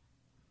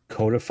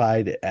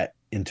codified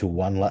into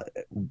one.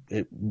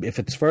 If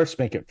it's 1st,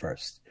 make it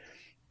 1st.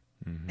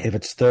 Mm-hmm. If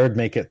it's 3rd,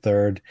 make it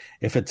 3rd.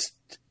 If it's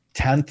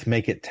 10th,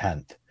 make it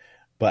 10th.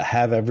 But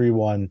have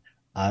everyone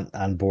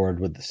on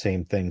board with the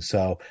same thing.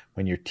 So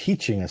when you're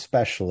teaching,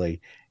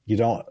 especially, you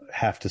don't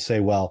have to say,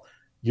 well,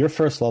 you're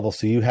 1st level,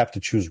 so you have to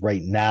choose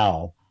right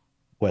now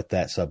what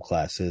that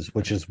subclass is,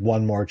 which is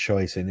one more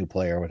choice a new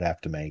player would have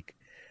to make.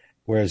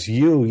 Whereas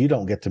you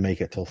don't get to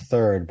make it till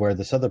 3rd, where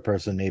this other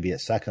person maybe at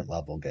 2nd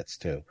level gets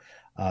to.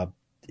 I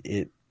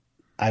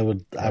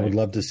would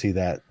love to see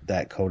that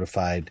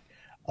codified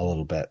a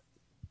little bit.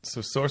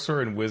 So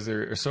sorcerer and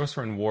wizard, or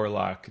sorcerer and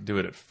warlock do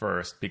it at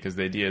 1st because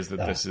the idea is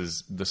that this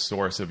is the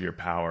source of your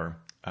power.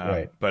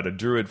 Right. But a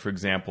druid, for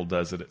example,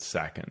 does it at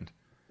 2nd.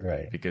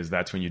 Right. Because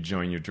that's when you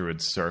join your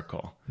druid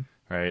circle.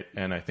 Right.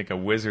 And I think a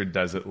wizard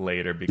does it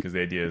later because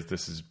the idea is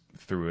this is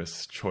through a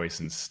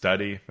choice and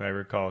study, if I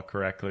recall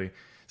correctly.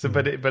 So,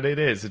 but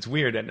it's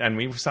weird. And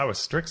we saw with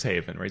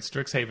Strixhaven, right?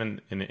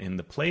 Strixhaven in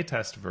the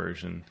playtest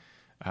version,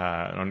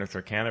 on Earth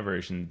Arcana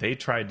version, they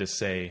tried to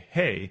say,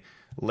 hey,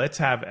 let's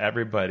have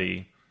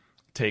everybody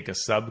take a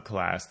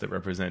subclass that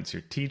represents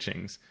your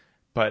teachings,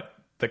 but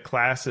the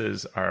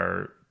classes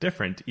are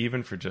different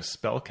even for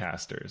just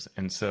spellcasters.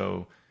 And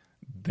so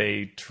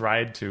they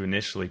tried to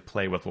initially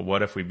play with, well,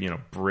 what if we,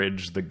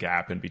 bridge the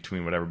gap in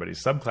between what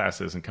everybody's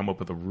subclass is and come up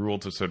with a rule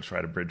to sort of try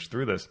to bridge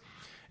through this.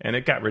 And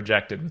it got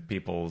rejected with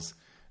people's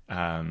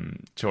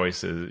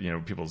choices.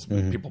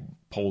 People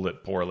polled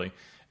it poorly,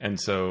 and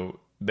so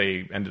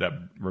they ended up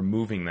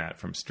removing that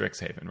from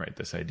Strixhaven, right?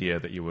 This idea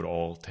that you would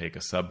all take a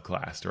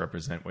subclass to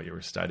represent what you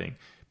were studying,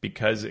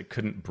 because it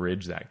couldn't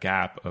bridge that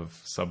gap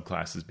of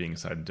subclasses being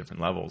assigned at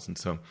different levels. And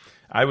so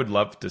I would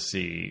love to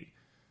see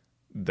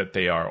that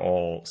they are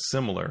all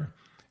similar.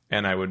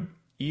 And I would,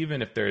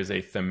 even if there is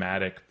a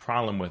thematic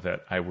problem with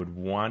it, I would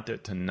want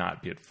it to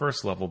not be at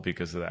first level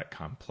because of that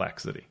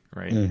complexity,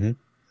 right? Mm-hmm.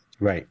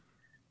 Right.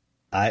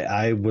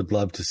 I would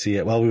love to see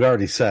it. Well, we've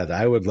already said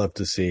I would love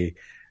to see,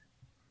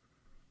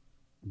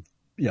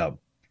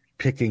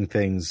 picking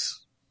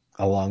things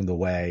along the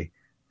way.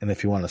 And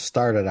if you want to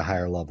start at a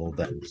higher level,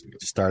 then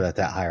start at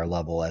that higher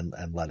level and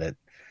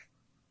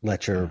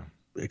let your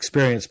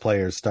experienced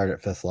players start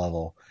at 5th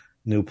level.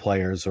 New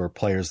players or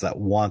players that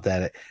want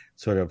that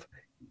sort of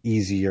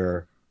ease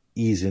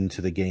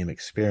into the game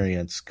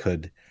experience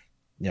could,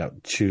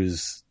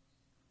 choose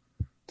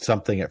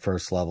something at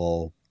 1st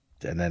level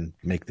and then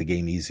make the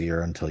game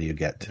easier until you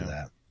get to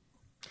that.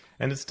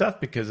 And it's tough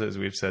because, as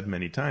we've said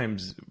many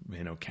times,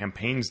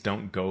 campaigns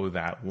don't go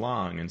that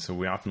long. And so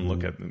we often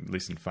look at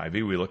least in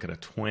 5e, we look at a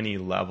 20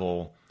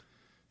 level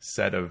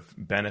set of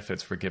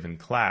benefits for a given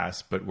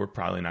class, but we're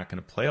probably not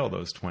going to play all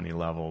those 20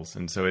 levels.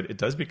 And so it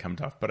does become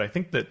tough. But I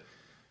think that,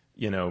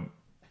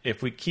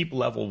 if we keep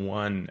level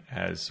 1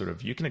 as sort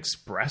of, you can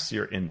express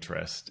your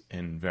interest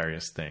in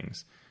various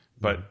things,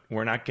 but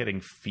we're not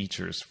getting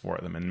features for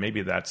them. And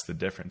maybe that's the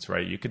difference,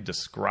 right? You could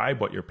describe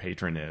what your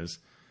patron is,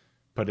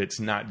 but it's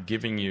not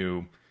giving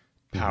you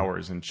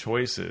powers and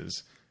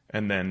choices.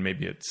 And then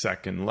maybe at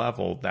 2nd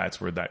level, that's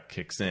where that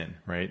kicks in,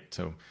 right?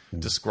 So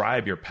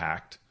describe your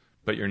pact,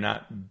 but you're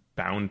not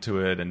bound to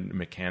it and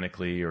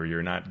mechanically, or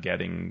you're not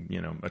getting,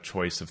 a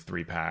choice of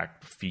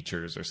 3-pack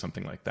features or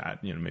something like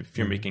that. Maybe if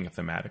you're making a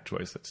thematic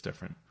choice that's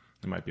different,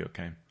 it might be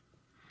okay.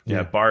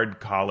 Yeah. Bard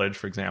College,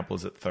 for example,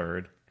 is at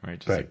 3rd, right?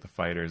 Just like the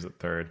fighters at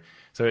 3rd.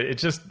 So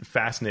it's just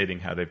fascinating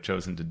how they've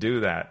chosen to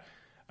do that.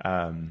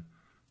 And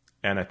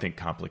I think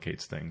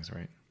complicates things,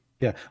 right?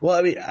 Yeah. Well,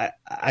 I mean,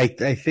 I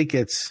think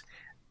it's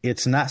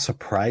not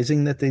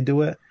surprising that they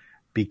do it,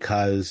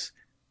 because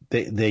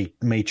they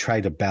may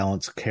try to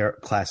balance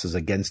classes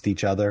against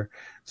each other.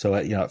 So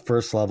at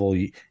 1st level,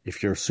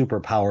 if you're super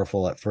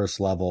powerful at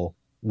 1st level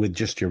with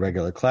just your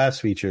regular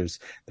class features,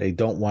 they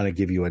don't want to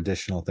give you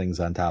additional things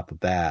on top of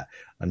that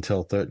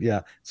until 3rd.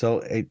 Yeah. So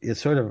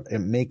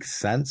it makes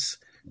sense.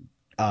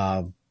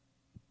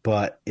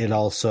 But it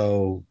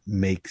also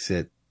makes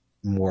it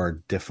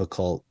more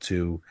difficult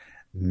to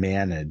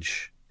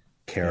manage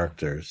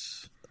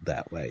characters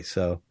that way.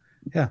 So,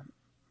 yeah.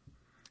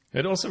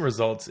 It also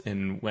results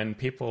in when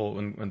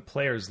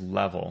players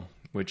level,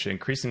 which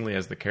increasingly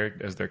as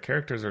their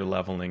characters are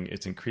leveling,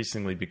 it's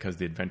increasingly because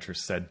the adventure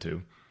said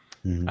to,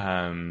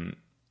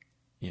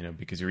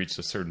 because you reached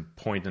a certain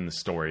point in the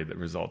story that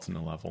results in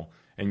a level,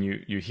 and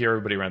you hear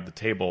everybody around the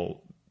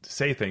table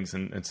say things,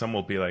 and some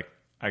will be like,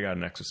 I got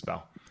an extra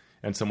spell.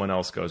 And someone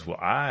else goes, well,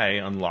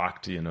 I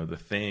unlocked, the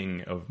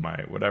thing of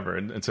my whatever.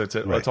 And so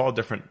it's all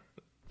different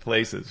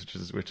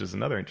places, which is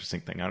another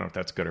interesting thing. I don't know if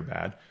that's good or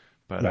bad,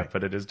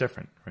 but it is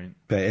different, right?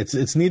 But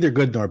it's neither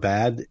good nor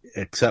bad,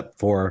 except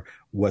for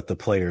what the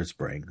players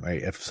bring,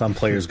 right? If some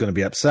player is going to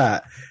be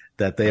upset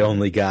that they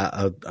only got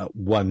a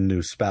one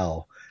new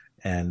spell,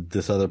 and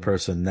this other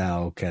person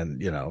now can,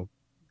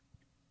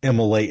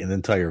 immolate an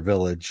entire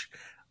village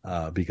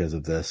because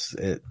of this,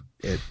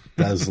 it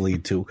does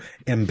lead to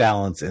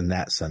imbalance in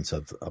that sense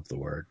of the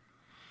word.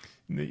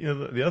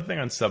 The other thing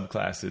on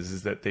subclasses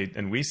is that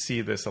and we see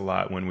this a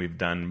lot when we've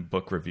done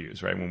book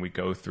reviews, right? When we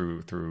go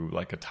through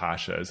like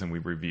Atasha's and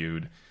we've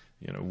reviewed,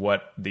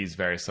 what these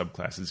various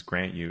subclasses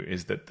grant you,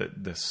 is that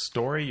the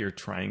story you're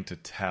trying to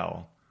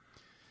tell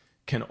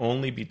can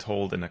only be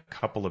told in a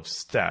couple of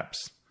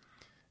steps,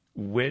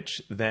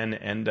 which then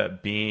end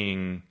up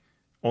being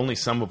only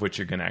some of which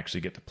you're going to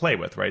actually get to play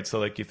with, right? So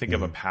like you think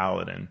of a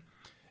paladin,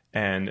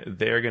 and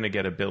they're going to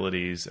get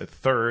abilities at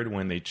 3rd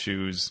when they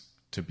choose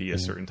to be a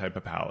certain type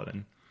of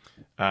paladin.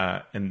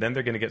 And then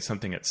they're going to get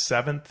something at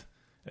 7th,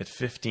 at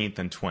 15th,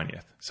 and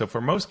 20th. So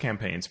for most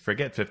campaigns,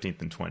 forget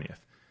 15th and 20th.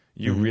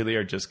 You really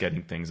are just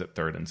getting things at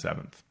 3rd and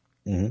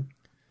 7th.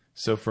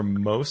 So for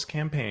most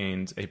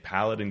campaigns, a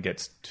paladin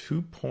gets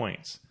 2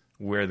 points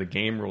where the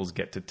game rules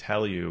get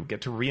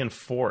to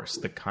reinforce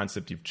the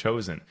concept you've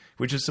chosen,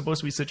 which is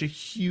supposed to be such a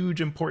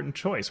huge, important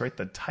choice, right?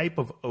 The type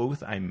of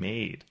oath I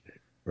made.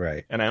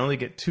 Right. And I only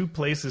get 2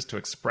 places to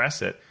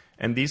express it.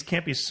 And these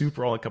can't be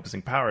super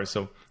all-encompassing powers.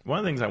 So one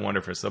of the things I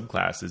wonder for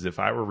subclass is if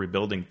I were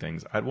rebuilding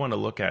things, I'd want to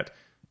look at,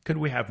 could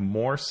we have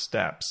more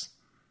steps,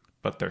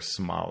 but they're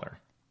smaller?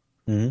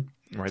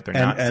 Right? They're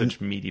not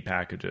such meaty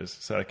packages,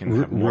 so I can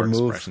have more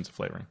expressions of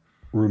flavoring.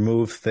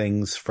 Remove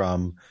things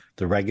from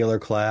the regular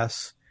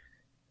class,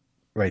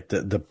 right?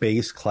 The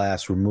base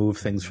class, remove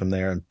things from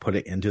there and put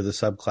it into the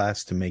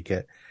subclass to make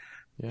it.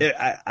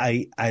 Yeah.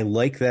 I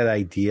like that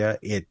idea.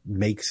 It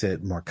makes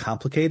it more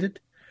complicated.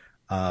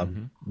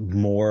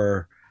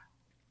 More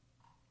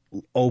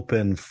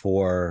open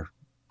for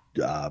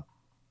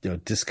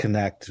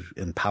disconnect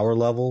in power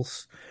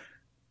levels,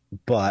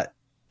 but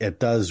it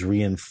does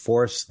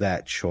reinforce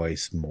that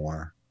choice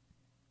more.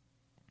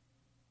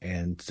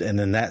 And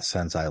in that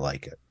sense, I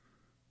like it.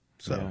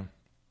 So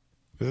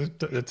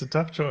it's a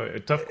tough choice, a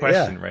tough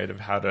question, right? Of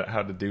how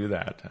to do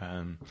that.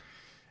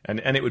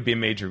 And it would be a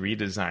major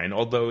redesign,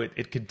 although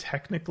it could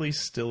technically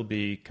still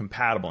be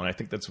compatible. And I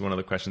think that's one of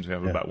the questions we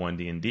have about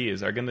 1D&D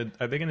is are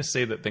they going to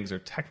say that things are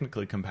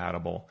technically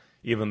compatible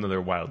even though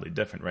they're wildly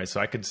different, right?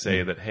 So I could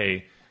say that,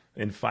 hey,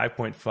 in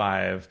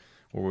 5.5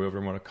 or whatever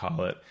you want to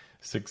call it,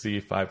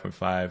 6e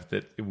 5.5,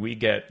 that we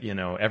get,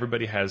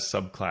 everybody has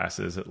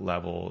subclasses at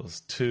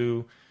levels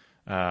 2,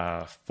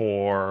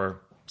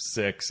 4,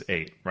 6,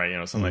 8,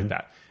 right? Something like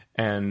that.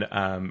 And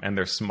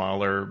they're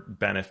smaller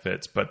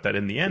benefits, but that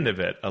in the end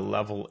of it, a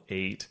level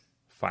 8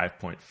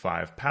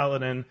 5.5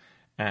 paladin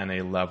and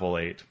a level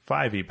 8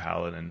 5e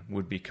paladin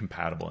would be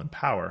compatible in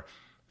power.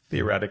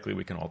 Theoretically,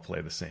 we can all play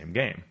the same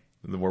game.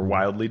 We're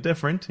wildly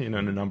different, in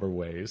a number of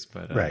ways,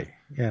 but right,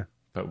 yeah.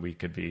 But we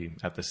could be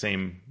at the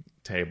same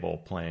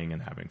table playing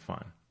and having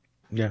fun.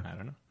 Yeah, I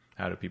don't know.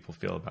 How do people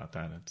feel about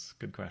that? It's a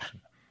good question.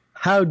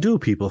 How do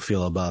people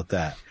feel about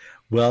that?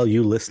 Well,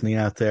 you listening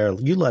out there,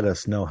 you let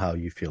us know how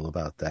you feel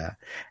about that.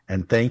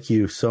 And thank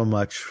you so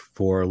much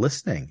for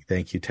listening.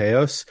 Thank you,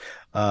 Teos,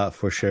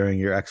 for sharing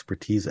your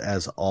expertise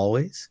as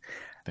always.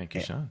 Thank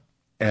you, Sean.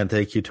 And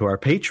thank you to our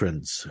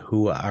patrons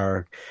who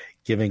are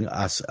giving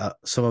us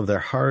some of their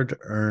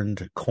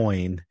hard-earned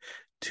coin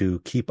to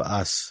keep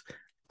us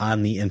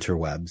on the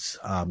interwebs.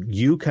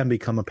 You can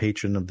become a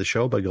patron of the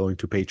show by going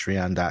to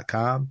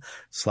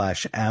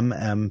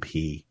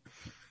patreon.com/MMP.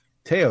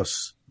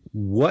 Teos,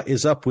 what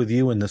is up with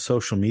you in the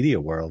social media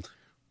world?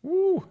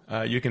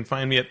 You can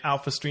find me at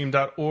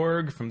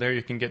alphastream.org. From there,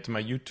 you can get to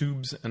my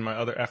YouTubes and my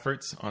other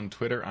efforts. On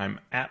Twitter, I'm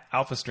at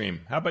AlphaStream.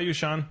 How about you,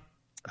 Sean?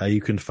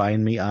 You can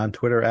find me on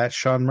Twitter at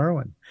Sean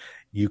Merwin.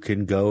 You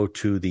can go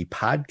to the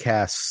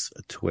podcast's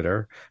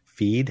Twitter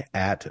feed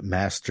at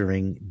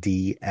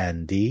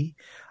MasteringDND.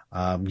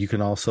 You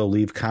can also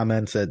leave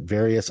comments at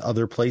various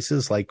other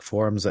places like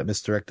forums at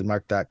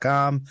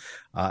misdirectedmark.com,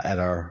 at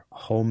our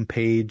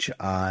homepage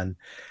on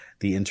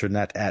the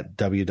internet at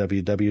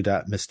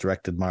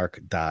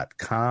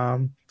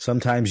www.misdirectedmark.com.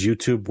 Sometimes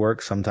YouTube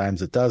works,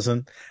 sometimes it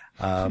doesn't.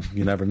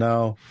 You never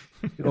know.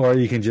 Or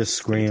you can just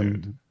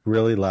scream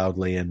really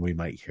loudly and we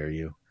might hear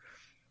you.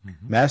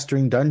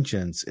 Mastering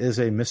Dungeons is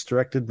a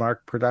Misdirected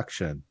Mark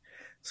production.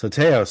 So,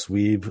 Teos,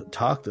 we've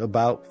talked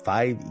about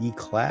 5e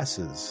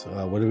classes.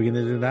 What are we going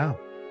to do now?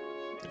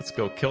 Let's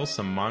go kill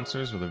some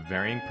monsters with a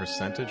varying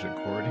percentage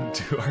according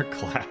to our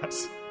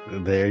class.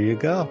 There you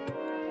go.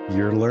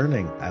 You're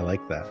learning. I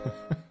like that.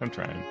 I'm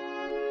trying.